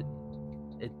 But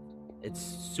it's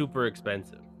super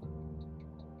expensive.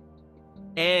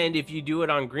 And if you do it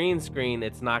on green screen,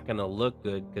 it's not gonna look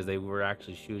good because they were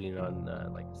actually shooting on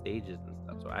like stages and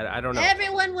stuff. So I don't know.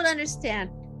 Everyone would understand.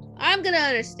 I'm gonna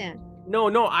understand.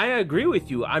 No, I agree with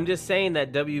you. I'm just saying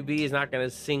that WB is not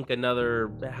gonna sink another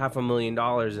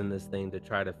 $500,000 in this thing to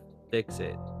try to fix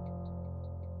it.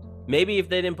 Maybe if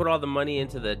they didn't put all the money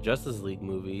into the Justice League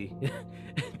movie,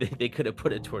 they could have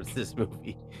put it towards this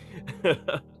movie.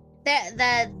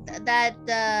 That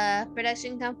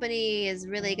production company is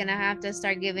really gonna have to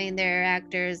start giving their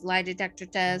actors lie detector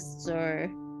tests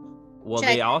or. Well,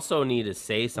 they also need to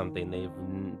say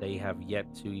something. They have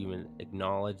yet to even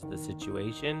acknowledge the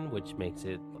situation, which makes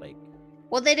it like.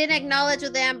 Well, they didn't acknowledge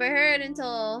with Amber Heard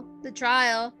until the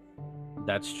trial.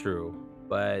 That's true,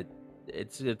 but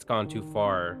it's gone too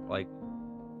far. Like,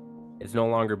 it's no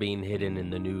longer being hidden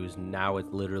in the news. Now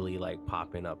it's literally like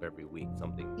popping up every week.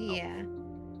 Something. Yeah.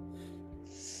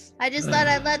 I just thought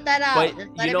I'd let that out.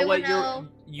 But you know what?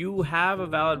 You have a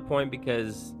valid point,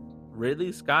 because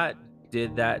Ridley Scott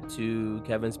did that to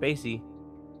Kevin Spacey.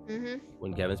 Mm-hmm.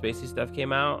 When Kevin Spacey stuff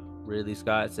came out, Ridley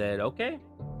Scott said okay,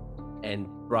 and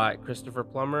brought Christopher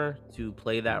Plummer to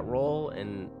play that role.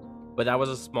 But that was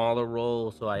a smaller role,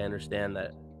 so I understand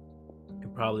that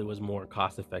it probably was more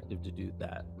cost effective to do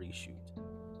that reshoot.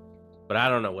 But I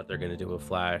don't know what they're gonna do with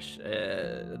Flash. Who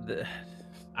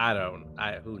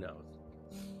knows?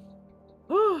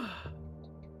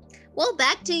 Well,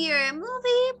 back to your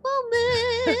movie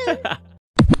moment.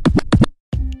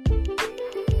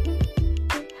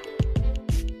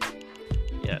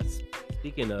 Yes.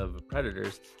 Speaking of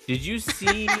Predators, did you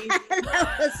see?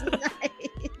 That was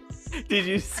nice. Did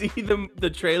you see the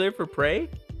trailer for Prey?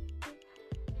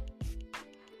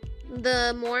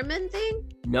 The Mormon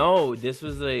thing? No, this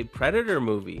was a Predator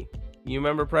movie. You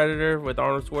remember Predator with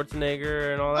Arnold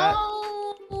Schwarzenegger and all that?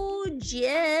 Oh,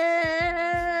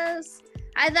 yes.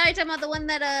 I thought you were talking about the one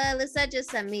that Lisette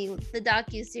just sent me, the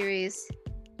docu-series.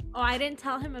 Oh, I didn't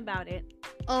tell him about it.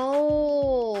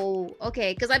 Oh,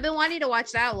 okay. Because I've been wanting to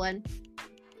watch that one.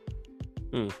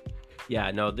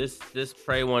 Yeah, no, this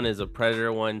Prey one is a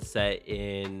Predator one set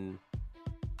in...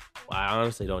 Well, I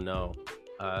honestly don't know.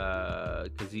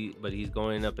 But he's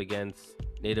going up against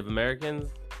Native Americans.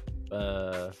 Is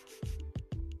that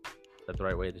the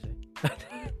right way to say?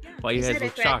 Why you guys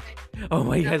look shocked? Oh,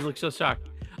 why you guys look so shocked?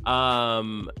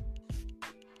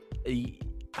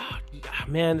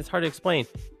 Man, it's hard to explain.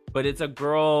 But it's a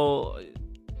girl.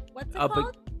 What's it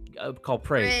called? Called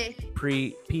Prey.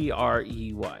 Prey.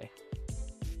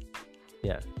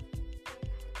 Yeah.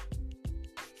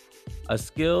 A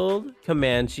skilled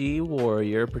Comanche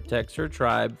warrior protects her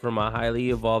tribe from a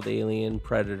highly evolved alien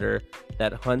predator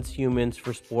that hunts humans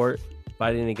for sport,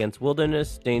 fighting against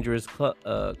wilderness, dangerous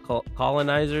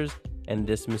colonizers, and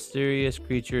this mysterious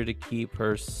creature to keep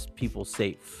her people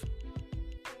safe.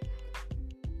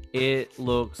 It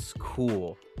looks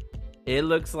cool. It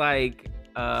looks like,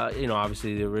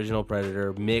 obviously the original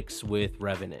Predator mixed with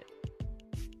Revenant.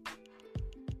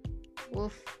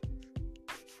 Oof.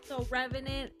 So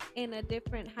Revenant in a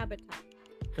different habitat.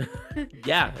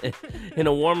 Yeah, in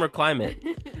a warmer climate.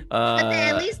 But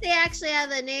at least they actually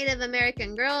have a Native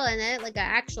American girl in it, like an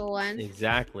actual one.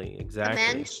 Exactly.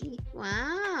 Comanche.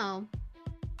 Wow.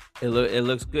 It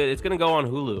looks good. It's gonna go on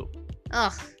Hulu.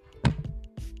 Ugh.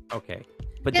 Okay,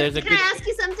 but Can, there's a can good. I ask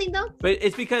you something though? But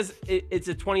it's because it's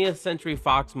a 20th Century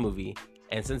Fox movie,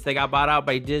 and since they got bought out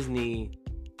by Disney,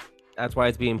 that's why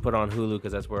it's being put on Hulu,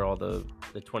 because that's where all the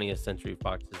 20th Century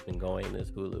Fox has been going,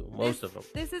 is Hulu. Most of them.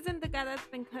 This isn't the guy that's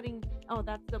been cutting. Oh,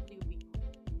 that's WB.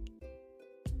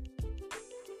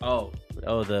 Oh,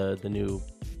 the new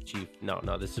chief. No,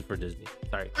 this is for Disney.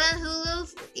 Sorry. On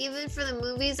Hulu, even for the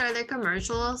movies, are there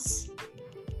commercials?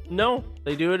 No,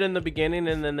 they do it in the beginning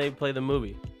and then they play the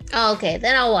movie. Oh, okay,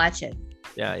 then I'll watch it.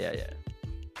 Yeah.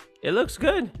 It looks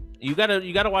good. You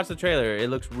gotta watch the trailer. It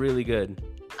looks really good.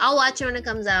 I'll watch it when it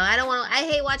comes out. I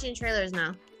hate watching trailers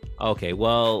now. Okay,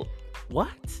 well, what?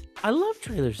 I love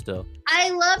trailers still.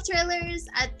 I love trailers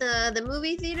at the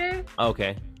movie theater.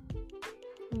 Okay.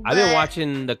 I've been but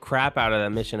watching the crap out of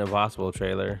that Mission Impossible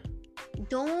trailer.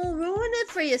 Don't ruin it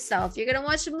for yourself. You're gonna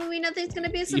watch the movie. Nothing's gonna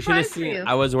be a You should have surprise for seen. you.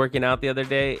 I was working out the other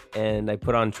day and I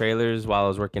put on trailers while I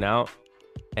was working out,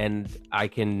 and I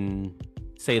can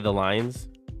say the lines.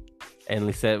 And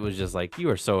Lisette was just like, "You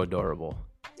are so adorable,"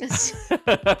 because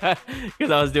I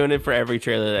was doing it for every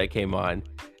trailer that came on.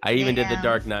 I even did the Yeah.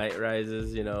 Dark Knight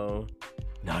Rises.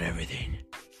 Not everything,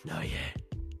 not yet.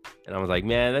 And I was like,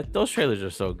 man, those trailers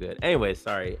are so good. Anyway,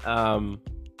 sorry.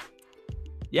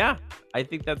 Yeah, I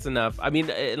think that's enough. I mean,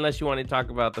 unless you want to talk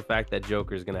about the fact that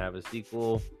Joker is gonna have a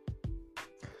sequel,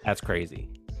 that's crazy.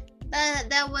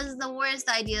 That was the worst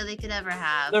idea they could ever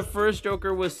have. The first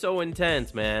Joker was so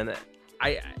intense, man.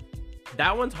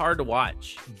 That one's hard to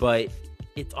watch, but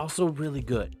it's also really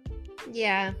good.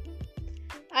 Yeah.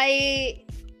 I'd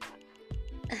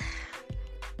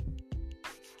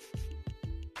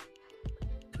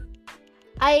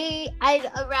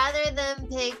rather them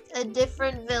pick a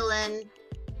different villain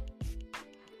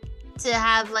to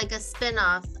have like a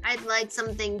spin-off. I'd like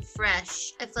something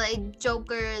fresh. I feel like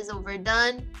Joker is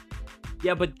overdone.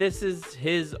 Yeah, but this is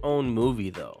his own movie,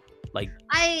 though. Like,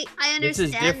 I this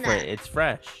is understand different. that. It's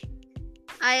fresh.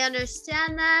 I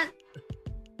understand that.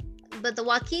 But the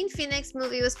Joaquin Phoenix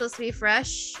movie was supposed to be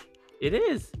fresh. It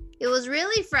is. It was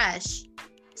really fresh.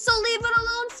 So leave it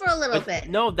alone for a little But bit.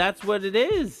 no, that's what it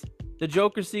is. The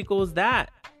Joker sequel is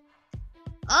that.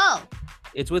 Oh.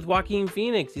 It's with Joaquin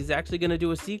Phoenix. He's actually going to do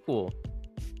a sequel.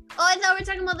 Oh, I thought we were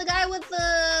talking about the guy with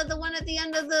the one at the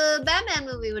end of the Batman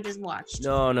movie we just watched.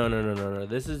 No.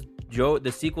 This is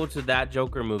the sequel to that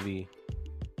Joker movie.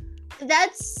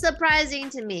 That's surprising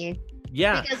to me.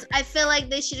 Yeah. Because I feel like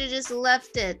they should have just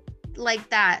left it like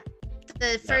that.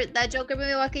 That Joker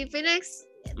movie, Joaquin Phoenix,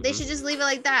 they should just leave it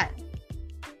like that.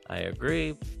 I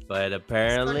agree, but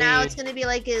apparently So now it's gonna be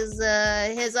like his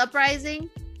uprising.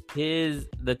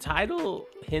 The title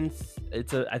hints.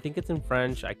 I think it's in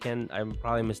French. I'm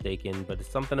probably mistaken, but it's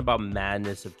something about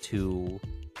Madness of Two,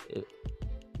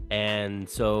 and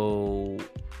so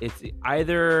it's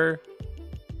either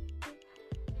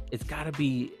it's got to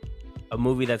be a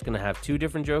movie that's gonna have two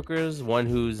different Jokers, one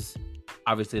who's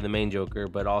obviously the main Joker,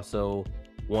 but also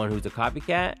one who's a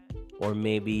copycat, or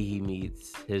maybe he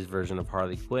meets his version of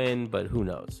Harley Quinn, but who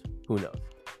knows?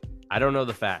 I don't know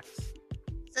the facts.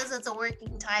 Says it's a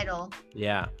working title.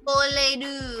 Yeah. Folie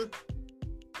du.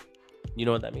 You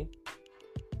know what that means?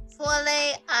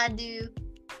 Folie à deux.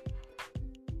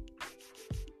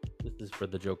 This is for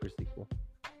the Joker sequel.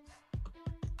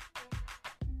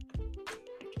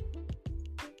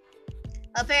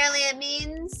 Apparently it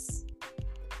means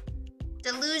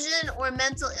delusion or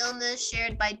mental illness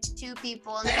shared by two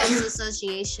people in close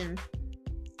association.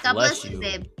 God bless you,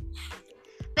 babe.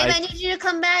 Babe, I need you to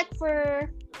come back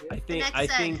for I think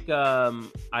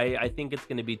it's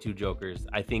gonna be two Jokers.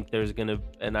 I think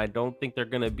and I don't think they're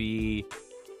gonna be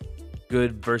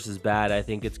good versus bad. I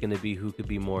think it's gonna be who could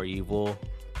be more evil,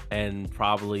 and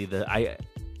probably I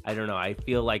don't know. I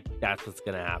feel like that's what's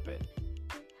gonna happen.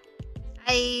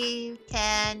 I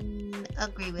can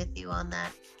agree with you on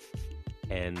that.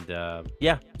 And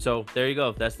yeah, so there you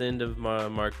go. That's the end of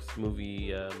Mark's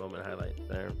movie moment highlight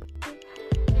there.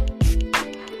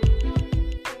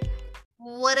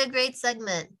 What a great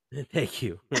segment. Thank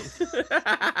you.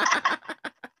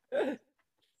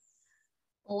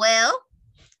 Well,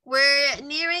 we're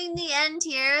nearing the end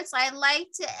here, so I'd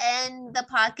like to end the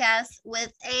podcast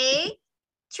with a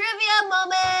trivia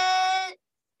moment.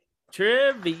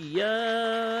 Trivia.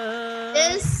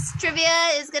 This trivia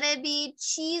is gonna be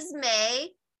Cheesemay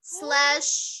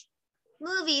 /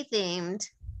 movie themed.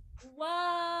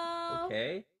 Whoa.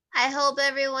 Okay. I hope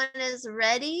everyone is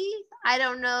ready. I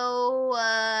don't know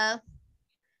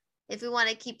if we want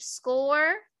to keep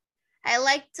score. I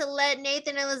like to let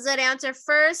Nathan and Lizette answer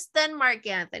first, then Mark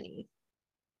Anthony.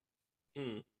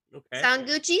 Okay. Sound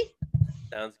Gucci?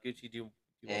 Sounds Gucci. Do you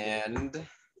And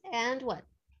And what?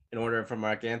 in order for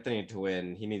Mark Anthony to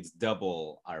win, he needs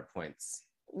double our points.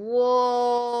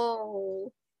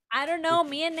 Whoa. I don't know.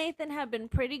 Me and Nathan have been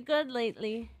pretty good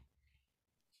lately.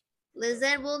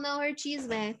 Lizette will know her cheese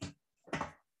man.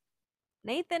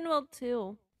 Nathan will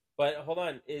too. But hold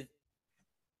on, hold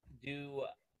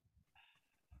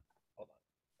on.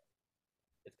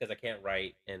 It's because I can't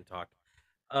write and talk.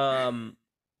 Are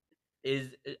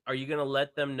you gonna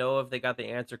let them know if they got the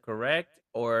answer correct,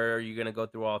 or are you gonna go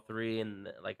through all three and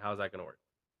like how's that gonna work?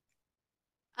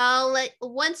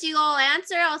 Once you all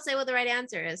answer, I'll say what the right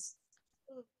answer is.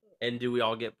 And do we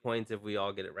all get points if we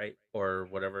all get it right or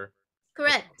whatever?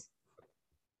 Correct.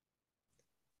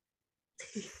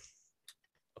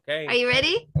 Okay. Are you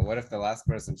ready? But what if the last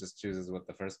person just chooses what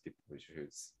the first people we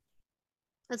choose?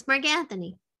 That's Mark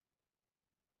Anthony.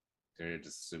 So you're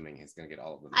just assuming he's gonna get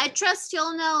all of them. I right. trust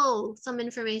he'll know some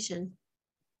information.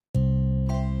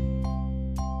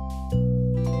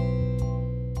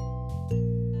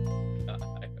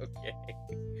 Okay.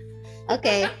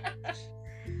 Okay.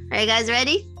 Are you guys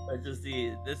ready? I just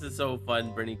see this is so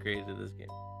fun. Brittany created this game.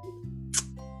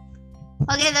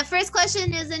 Okay, the first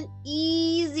question is an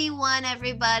easy one,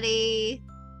 everybody.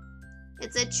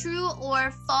 It's a true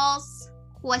or false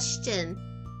question.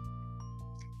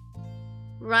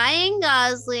 Ryan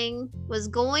Gosling was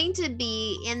going to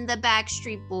be in the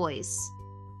Backstreet Boys.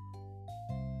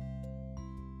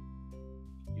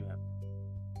 You have.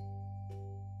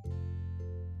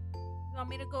 You want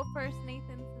me to go first,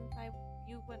 Nathan, since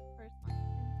you went first last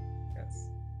time? Yes.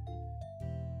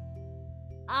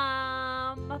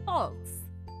 False.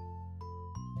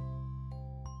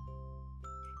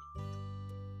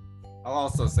 I'll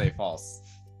also say false.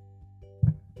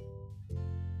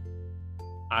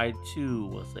 I too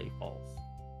will say false.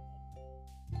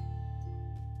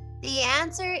 The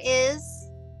answer is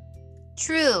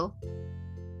true.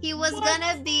 He was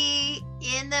gonna be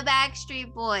in the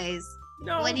Backstreet Boys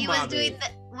No, when he was doing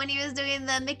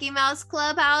the Mickey Mouse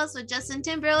Clubhouse with Justin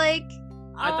Timberlake.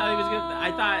 I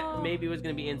thought maybe it was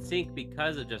gonna be in sync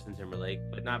because of Justin Timberlake,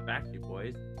 but not Backstreet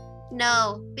Boys.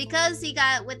 No, because he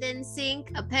got within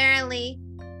sync. Apparently,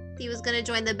 he was gonna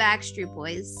join the Backstreet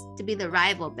Boys to be the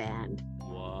rival band.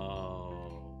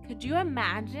 Whoa. Could you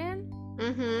imagine?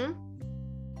 Mm-hmm.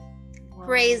 Whoa.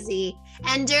 Crazy.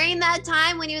 And during that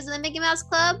time when he was in the Mickey Mouse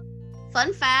Club,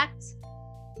 fun fact,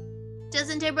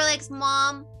 Justin Timberlake's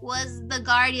mom was the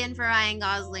guardian for Ryan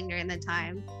Gosling during the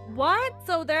time. What?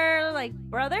 So they're like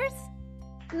brothers?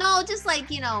 No, just like,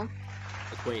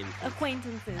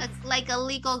 Acquaintances. like a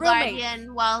legal Roommates.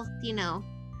 guardian while,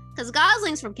 because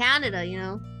Gosling's from Canada,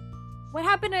 What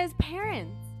happened to his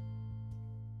parents?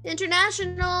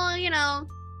 international,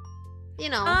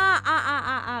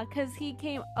 Because he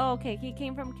came. Oh, okay, he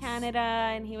came from Canada,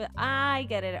 and he was. I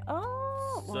get it.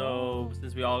 Oh. So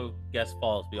since we all guessed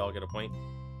false, we all get a point.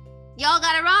 y'all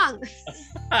got it wrong.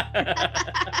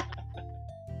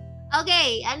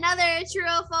 Okay, another true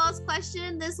or false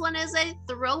question. This one is a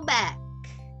throwback.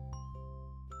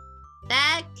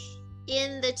 Back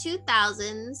in the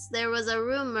 2000s, there was a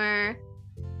rumor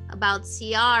about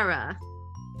Ciara.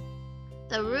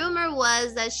 The rumor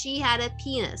was that she had a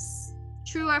penis.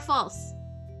 True or false?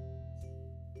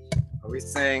 Are we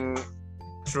saying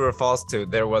true or false to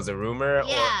there was a rumor?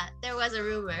 Yeah, there was a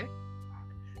rumor.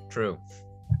 Or true?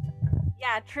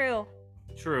 Yeah, true.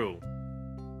 True.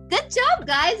 Good job,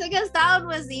 guys. I guess that one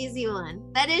was the easy one.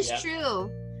 That is Yeah.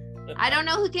 true. I don't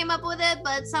know who came up with it,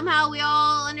 but somehow we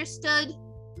all understood.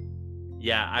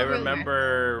 Yeah, I The rumor.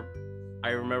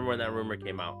 remember when that rumor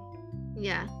came out.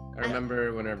 Yeah. I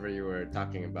remember whenever you were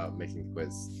talking about making the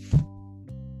quiz,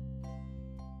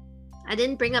 I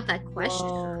didn't bring up that question.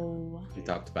 Whoa. you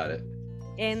talked about it.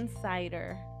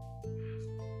 Insider.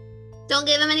 Don't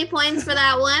give him any points for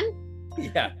that one.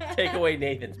 Yeah, take away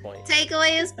Nathan's point. Take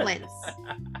away his points.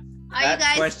 Are That you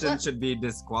guys? question should be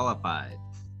disqualified.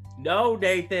 No,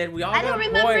 Nathan, we all I got don't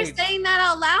remember points. saying that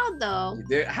out loud though. You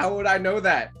did- How would I know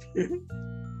that?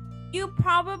 You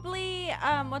probably,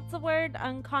 what's the word?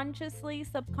 Unconsciously,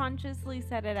 subconsciously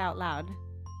said it out loud.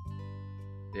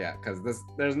 Yeah, because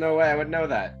there's no way I would know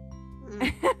that.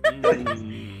 Mm,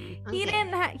 Mm,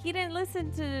 He didn't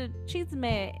listen to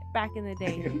Chisme back in the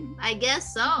day. I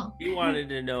guess so. he wanted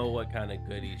to know what kind of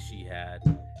goodies she had.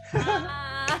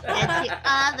 And the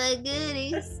other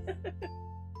goodies.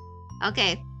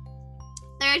 Okay.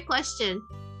 Third question.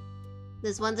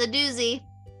 This one's a doozy.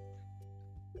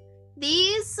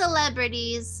 These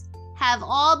celebrities have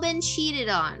all been cheated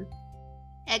on,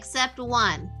 except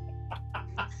one.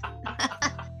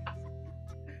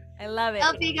 I love it.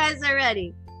 Hope you guys are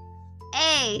ready.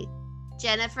 A.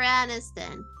 Jennifer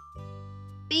Aniston.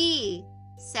 B.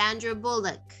 Sandra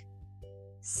Bullock.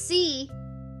 C.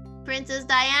 Princess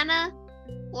Diana,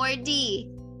 or D.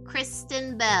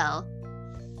 Kristen Bell?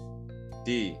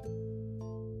 D.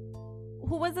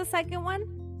 Who was the second one?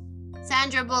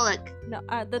 Sandra Bullock, No,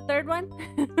 the third one.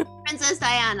 Princess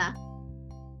Diana.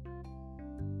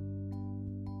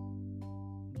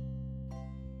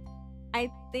 I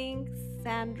think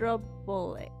Sandra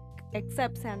Bullock.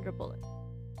 Except Sandra Bullock.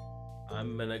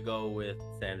 I'm gonna go with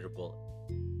Sandra Bullock.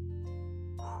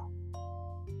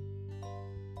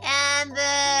 And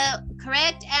the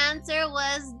correct answer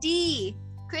was D.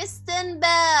 Kristen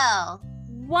Bell.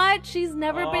 What? She's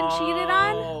never been cheated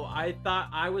on? Oh,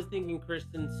 I was thinking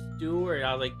Kristen Stewart.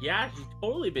 I was like, yeah, she's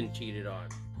totally been cheated on.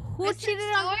 Who Kristen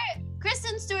cheated on? Stewart?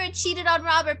 Kristen Stewart cheated on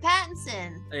Robert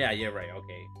Pattinson. Yeah, right.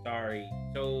 Okay, sorry.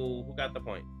 So who got the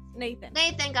point? Nathan.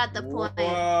 Nathan got the point.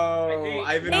 Whoa!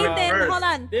 I've been Nathan, first. hold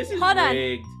on. This is Hold on.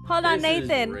 rigged. Hold on, This is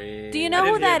Nathan. rigged. Do you I know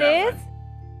who didn't hear that is? one.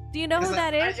 Do you know who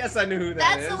that is? Yes, I knew who that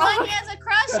That's is. the one he has a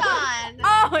crush on.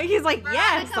 Oh, he's like,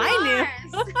 yes, Veronica I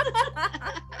knew. Mars.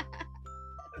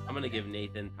 I'm gonna give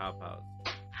Nathan Top House.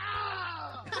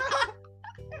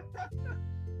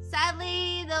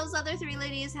 Sadly, those other three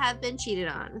ladies have been cheated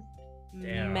on.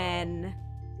 Damn. Men.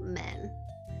 Men.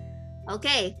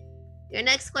 Okay, your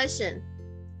next question.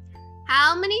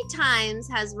 How many times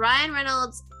has Ryan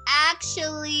Reynolds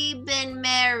actually been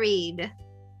married?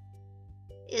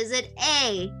 Is it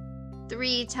A,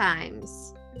 3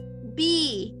 times,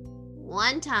 B,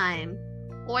 1 time,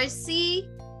 or C,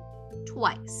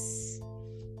 twice?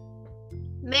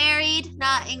 Married,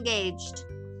 not engaged.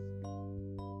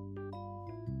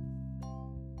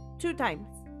 2 times.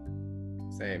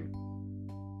 Same.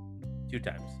 2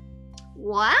 times.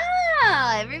 Wow,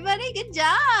 everybody, good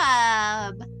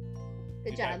job.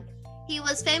 Good Two job. times. He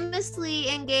was famously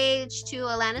engaged to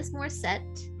Alanis Morissette,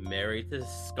 Married to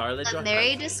Scarlett Johansson.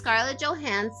 married to Scarlett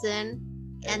Johansson,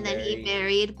 and then he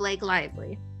married Blake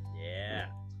Lively. Yeah.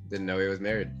 Didn't know he was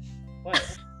married. What?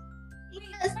 He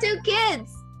has 2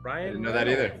 kids. Ryan. I didn't know that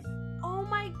either. Reynolds. Oh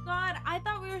my god, I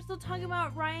thought we were still talking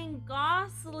about Ryan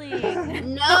Gosling.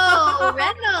 No,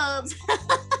 Reynolds.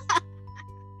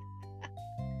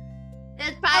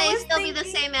 It'd probably was still be the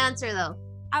thinking- same answer though.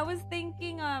 I was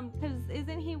thinking, because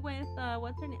isn't he with,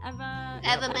 what's her name?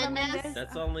 Eva Mendes?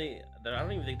 That's only. I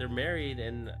don't even think they're married,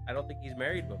 and I don't think he's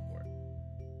married before.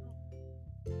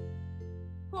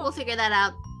 Cool. We'll figure that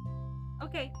out.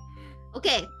 Okay.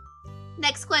 Okay,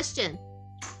 next question.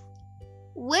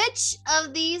 Which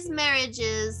of these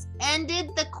marriages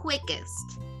ended the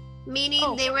quickest? Meaning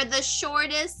Oh. they were the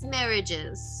shortest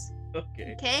marriages.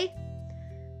 Okay. Okay?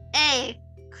 A.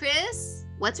 Chris,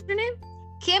 what's her name?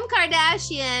 Kim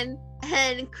Kardashian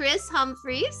and Chris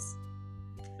Humphries.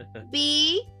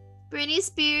 B. Britney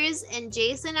Spears and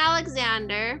Jason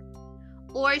Alexander.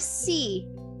 Or C.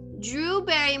 Drew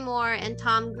Barrymore and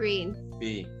Tom Green.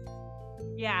 B.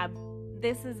 Yeah,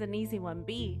 this is an easy one.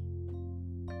 B.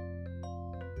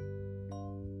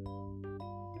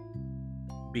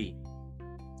 B.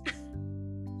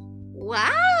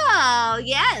 Wow,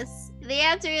 yes. The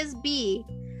answer is B.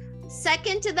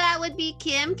 Second to that would be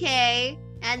Kim K,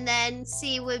 and then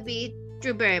C would be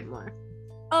Drew Barrymore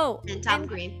Oh, and Tom and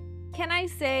Green. can I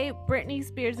say Britney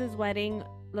Spears' wedding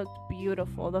looked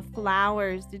beautiful. The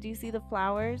flowers. Did you see the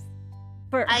flowers?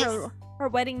 For I her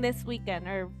wedding this weekend.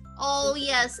 Or Oh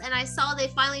yes, and I saw they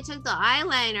finally took the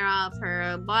eyeliner off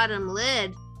her bottom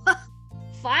lid.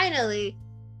 Finally.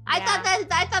 I thought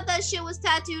that shit was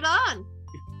tattooed on.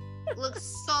 Looks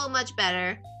so much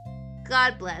better.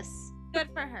 God bless. good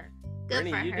for her. Good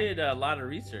Brittany, for you her. did a lot of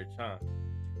research, huh?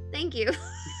 Thank you.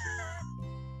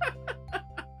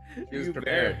 He was You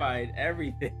prepared. verified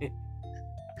everything.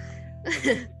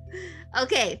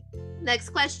 Okay, next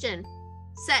question.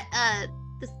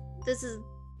 This is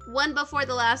one before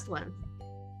the last one.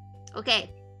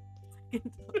 Okay.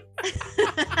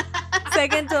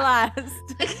 Second to last.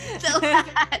 The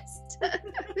last.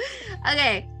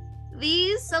 Okay.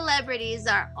 These celebrities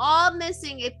are all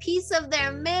missing a piece of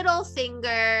their middle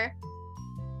finger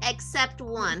except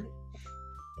one.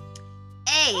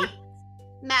 A.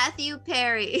 Matthew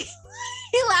Perry.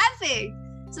 You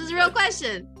laughing? This is a real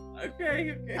question.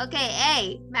 Okay. Okay,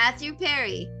 A. Matthew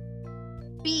Perry.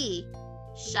 B.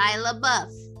 Shia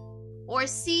LaBeouf. Or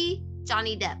C.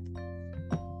 Johnny Depp.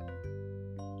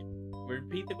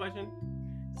 Repeat the question.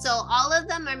 So all of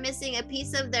them are missing a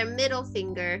piece of their middle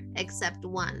finger except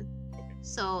one.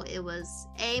 So it was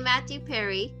A. Matthew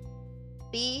Perry,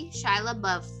 B. Shia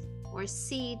LaBeouf, or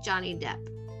C. Johnny Depp.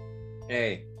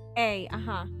 A. A.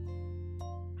 Uh-huh.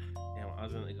 Damn, I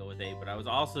was gonna go with A, but I was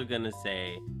also gonna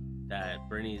say that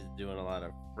Brittany's doing a lot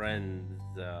of friends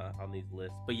on these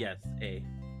lists. But yes, A.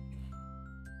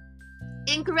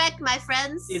 Incorrect, my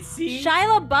friends. It's C.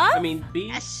 Shia LaBeouf? I mean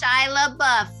B. Shia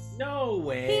LaBeouf. No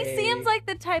way. He seems like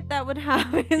the type that would have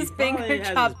his He finger probably has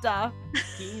chopped off.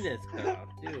 penis cut off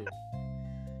too.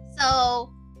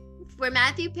 So for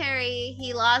Matthew Perry,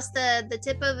 he lost the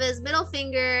tip of his middle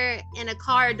finger in a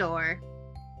car door.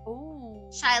 Ooh.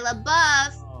 Shia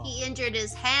LaBeouf, Oh. he injured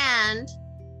his hand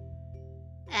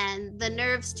and the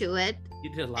nerves to it.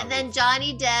 You did a lot. And then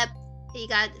Johnny Depp, he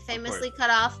got famously cut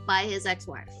off by his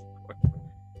ex-wife.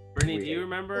 Brittany, do you Weird.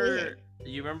 remember? Weird.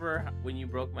 You remember when you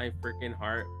broke my freaking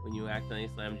heart when you accidentally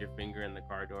slammed your finger in the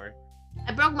car door?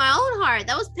 I broke my own heart.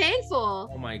 That was painful.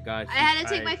 Oh my gosh! I had to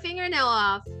take my fingernail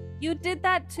off. You did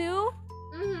that too?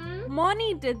 Mm-hmm.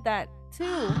 Moni did that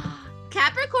too.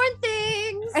 Capricorn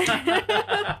things.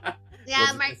 Yeah,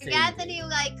 Was it Mark the same Anthony day?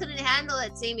 like couldn't handle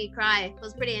it seeing me cry. It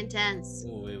was pretty intense.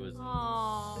 Oh, it was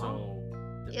Aw. so.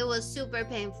 It was super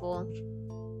painful.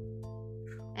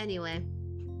 Anyway,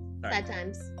 Sorry. sad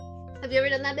times. Have you ever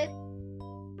done that, babe?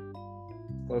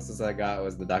 Closest I got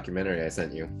was the documentary I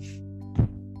sent you.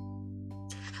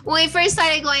 When we first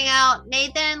started going out,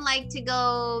 Nathan liked to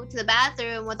go to the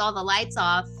bathroom with all the lights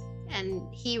off, and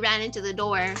he ran into the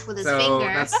door with his So finger.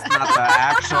 that's not the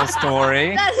actual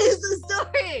story. That is the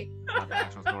story. Not the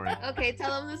actual story. Okay,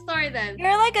 tell him the story then.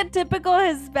 You're like a typical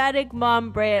Hispanic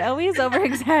mom, Brit. Always over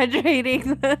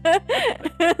exaggerating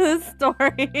the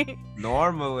story.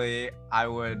 Normally, I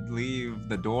would leave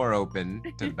the door open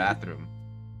to the bathroom,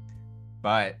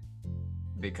 but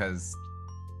because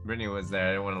Brittany was there,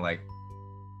 I didn't want to like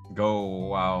go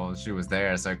while she was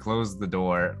there, so I closed the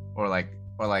door or left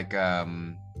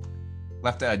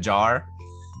it ajar,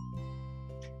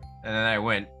 and then I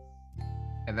went,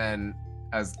 and then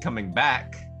I was coming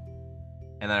back,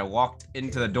 and I walked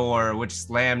into the door, which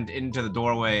slammed into the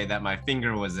doorway that my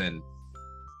finger was in.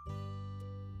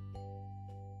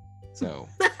 So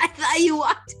I thought you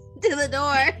walked to the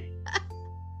door.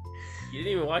 You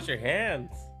didn't even wash your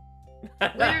hands.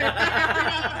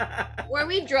 Were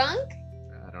we drunk?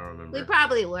 I don't remember. We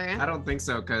probably were. I don't think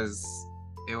so, because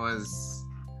it was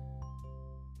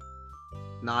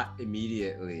not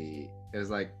immediately. It was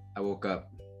like I woke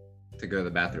up to go to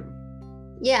the bathroom.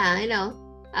 Yeah, I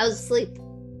know. I was asleep.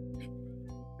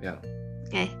 Yeah.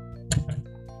 Okay.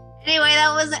 Anyway,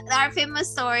 that was our famous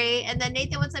story. And then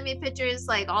Nathan would send me pictures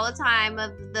like all the time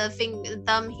of the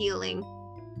thumb healing.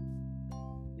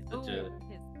 He's Ooh, his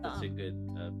such a thumb. good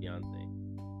fiance.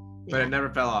 But Yeah. it never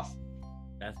fell off.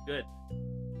 That's good.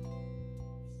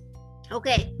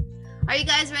 Okay. Are you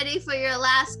guys ready for your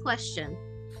last question?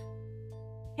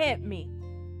 Hit me.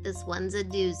 This one's a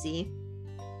doozy.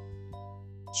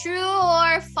 True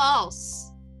or false?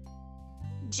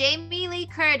 Jamie Lee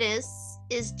Curtis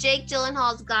is Jake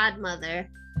Gyllenhaal's godmother.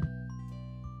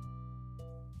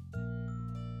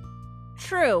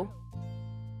 True.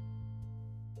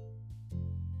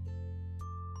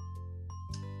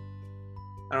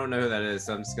 I don't know who that is,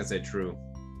 so I'm just gonna say true.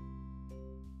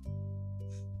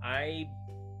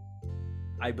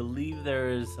 I believe there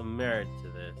is some merit to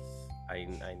this. I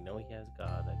know he has a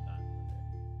godmother.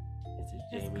 Is it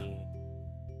His Jamie?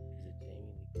 Is it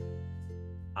Jamie Lee Curtis?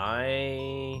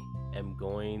 I am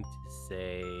going to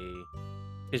say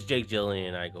because Jake Gyllenhaal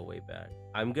and I go way back.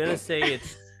 I'm gonna say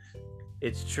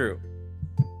it's true.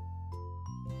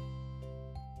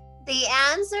 The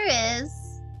answer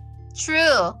is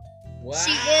true.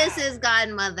 She is his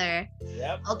godmother.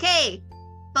 Yep. Okay,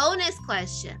 bonus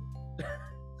question.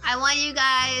 I want you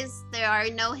guys, there are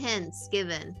no hints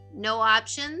given, no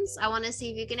options. I want to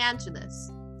see if you can answer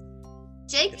this.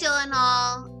 Jake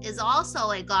Gyllenhaal is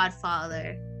also a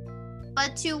godfather,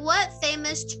 but to what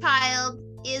famous child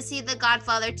is he the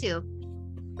godfather to?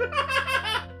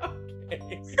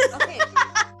 Okay. Okay.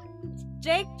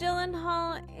 Jake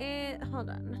Gyllenhaal is. Hold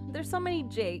on. There's so many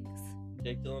Jakes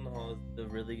Jake Gyllenhaal is the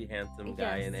really handsome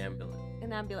guy in Yes. Ambulance.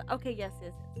 in Ambulance. Okay, yes.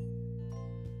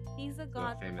 He's a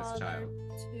What famous godfather child?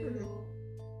 too.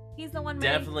 He's the one.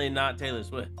 married- Definitely not Taylor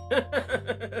Swift.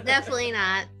 Definitely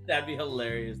not. That'd be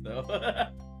hilarious though.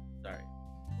 Sorry.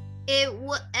 It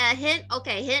would a hint.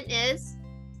 Okay, hint is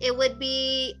it would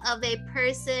be of a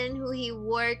person who he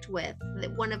worked with,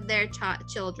 one of their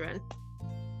children.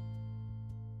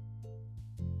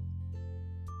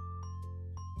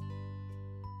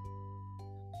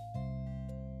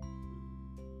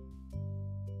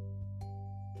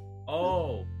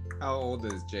 Oh, How old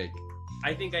is Jake?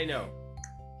 I think I know.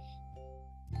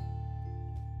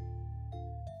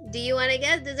 Do you want to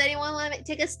guess? Does anyone want to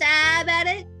take a stab at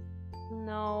it?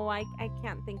 No, I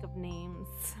can't think of names.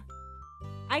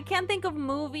 I can't think of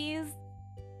movies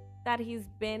that he's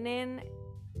been in,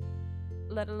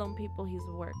 let alone people he's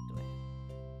worked with.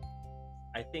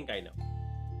 I think I know.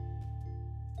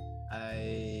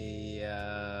 I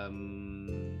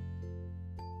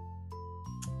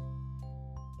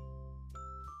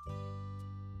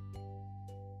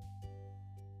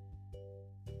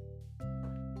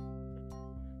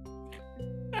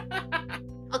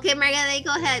Okay, Margarita,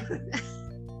 go ahead.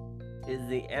 Is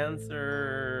the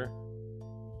answer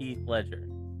Heath Ledger?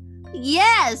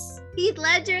 Yes, Heath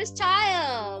Ledger's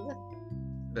child.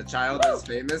 the child is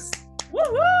famous.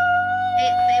 Woohoo!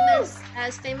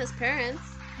 Famous parents.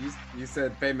 You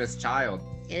said famous child.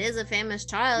 It is a famous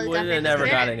child. You It's got would have famous never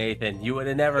got it, parents. Nathan. You would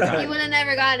have never got You it. would have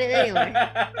never got it anyway.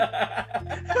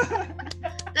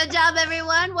 Good job,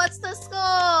 everyone. What's the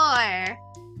score?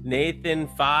 Nathan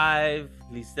 5,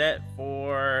 Lisette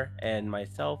 4, and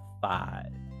myself 5.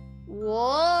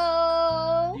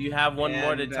 Whoa. Do you have one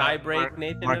more to And, tie break,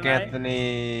 Nathan? Mark and I?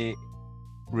 Anthony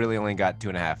really only got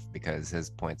 2.5 because his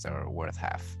points are worth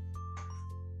half.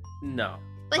 No.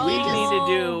 But We he need just, to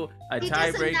do a he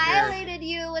just tiebreaker. annihilated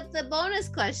you with the bonus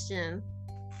question.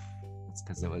 It's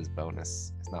because it was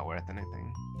bonus. It's not worth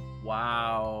anything.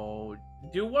 Wow.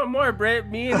 Do one more, Britt.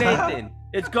 Me and Nathan.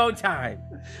 It's go time.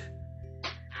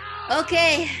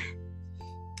 Okay.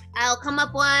 I'll come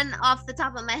up one off the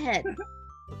top of my head.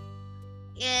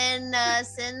 And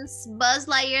since Buzz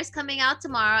Lightyear's coming out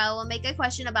tomorrow, I will make a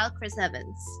question about Chris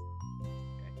Evans.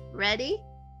 Ready?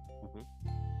 Mhm.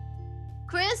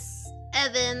 Chris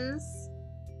Evans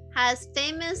has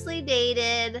famously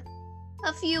dated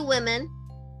a few women.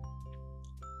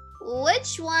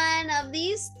 Which one of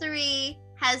these three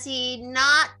has he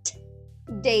not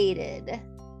dated?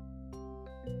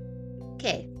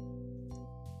 Okay.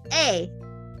 A.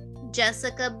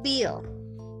 Jessica Biel.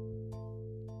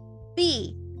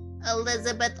 B.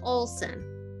 Elizabeth Olsen.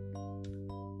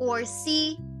 Or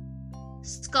C.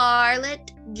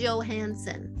 Scarlett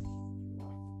Johansson.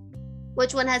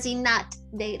 Which one has he not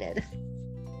dated?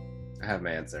 I have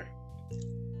my answer. Do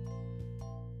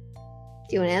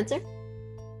you want to answer?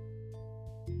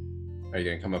 Are you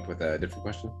gonna come up with a different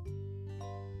question?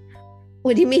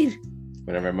 What do you mean?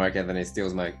 Whenever Mark Anthony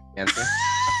steals my answer.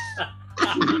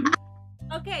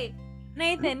 Okay,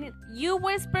 Nathan, you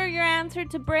whisper your answer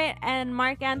to Britt, and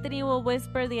Mark Anthony will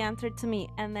whisper the answer to me,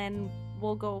 and then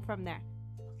we'll go from there.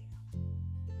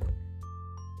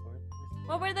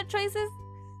 What were the choices?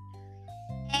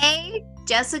 A.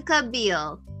 Jessica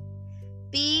Biel.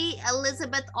 B.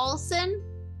 Elizabeth Olsen.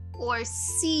 Or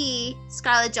C.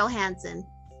 Scarlett Johansson.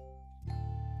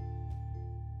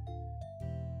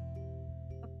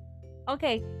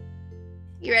 Okay,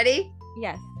 You ready?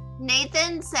 yes.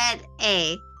 Nathan said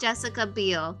A. Jessica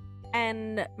Biel.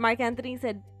 And Mark Anthony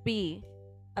said B,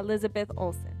 Elizabeth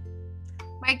Olsen.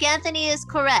 Mark Anthony is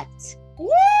correct. Woo!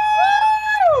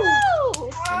 Woo!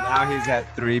 So now he's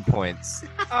at 3 points.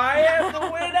 I am the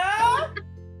winner.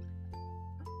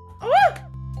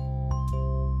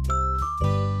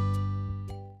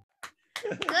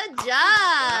 Good job.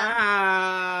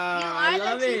 Wow. You I are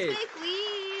love the it. cheesecake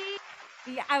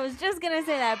queen. Yeah, I was just gonna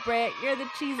say that, Britt. You're the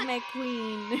cheesemaker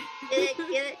queen. Get it,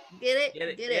 get it, Get it,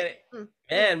 get get it. Mm.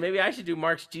 Man, maybe I should do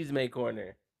Mark's Cheese Make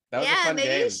Corner. That was a Yeah, fun maybe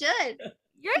game. you should.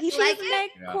 Your You like it?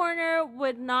 cheesemaker Yeah. corner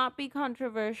would not be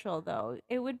controversial, though.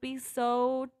 It would be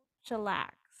so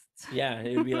chillaxed. Yeah,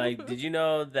 it would be like, did you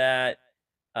know that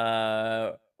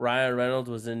Ryan Reynolds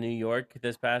was in New York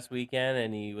this past weekend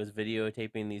and he was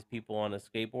videotaping these people on a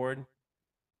skateboard?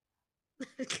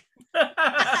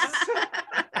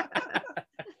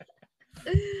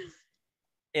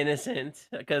 Innocent,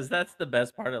 because that's the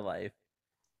best part of life.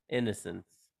 Innocence.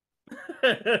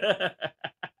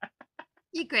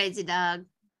 You crazy dog.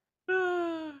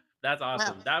 That's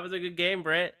awesome. Well- That was a good game,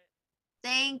 Britt.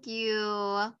 Thank you.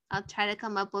 I'll try to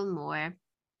come up with more.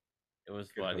 It was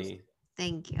Good funny. hosting.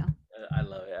 Thank you. I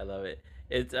love it. I love it.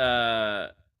 It's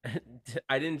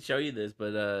I didn't show you this,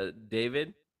 but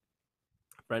David,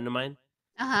 a friend of mine,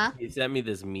 Uh-huh. he sent me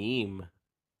this meme.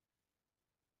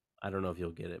 I don't know if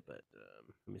you'll get it, but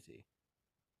let me see.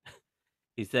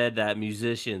 He said that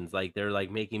musicians, like they're like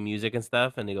making music and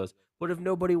stuff, and he goes, "What if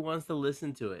nobody wants to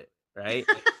listen to it?" Right?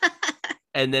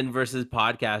 And then versus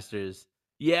podcasters.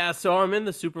 Yeah, so I'm in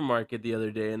the supermarket the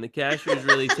other day and the cashier's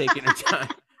really taking her time.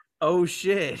 Oh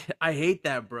shit. I hate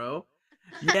that, bro.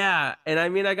 Yeah, and I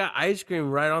mean I got ice cream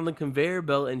right on the conveyor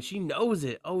belt and she knows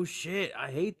it. Oh shit.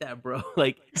 I hate that, bro.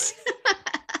 Like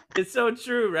it's so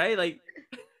true, right? Like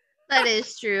That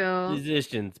is true.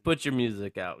 musicians, put your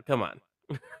music out. Come on.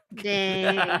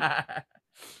 Dang.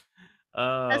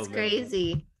 Oh, That's man.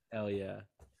 crazy. Hell yeah.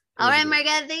 All right,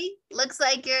 Margaret. Margetti. Looks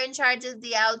like you're in charge of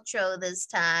the outro this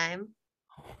time.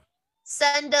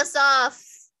 Send us off.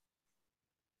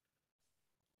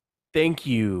 Thank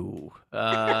you.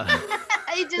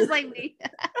 You just like me.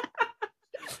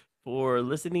 for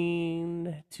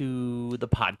listening to the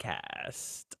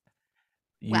podcast.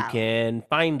 You Wow. can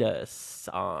find us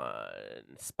on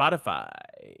Spotify,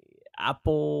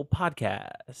 Apple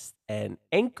Podcasts, and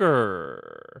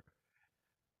Anchor.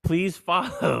 Please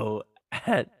follow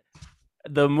at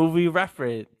the movie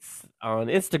reference on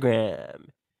Instagram.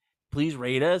 Please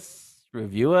rate us,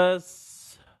 review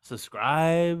us,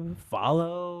 subscribe,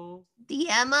 follow,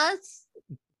 DM us.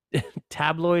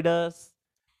 tabloid us,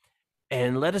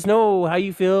 and let us know how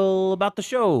you feel about the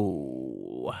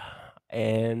show.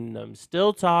 And I'm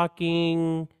still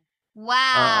talking.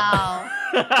 Wow.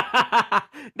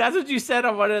 That's what you said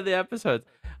on one of the episodes.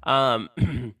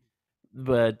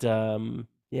 But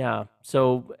yeah.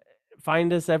 So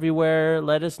find us everywhere.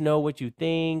 Let us know what you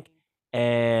think.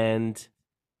 And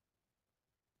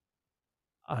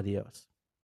adios.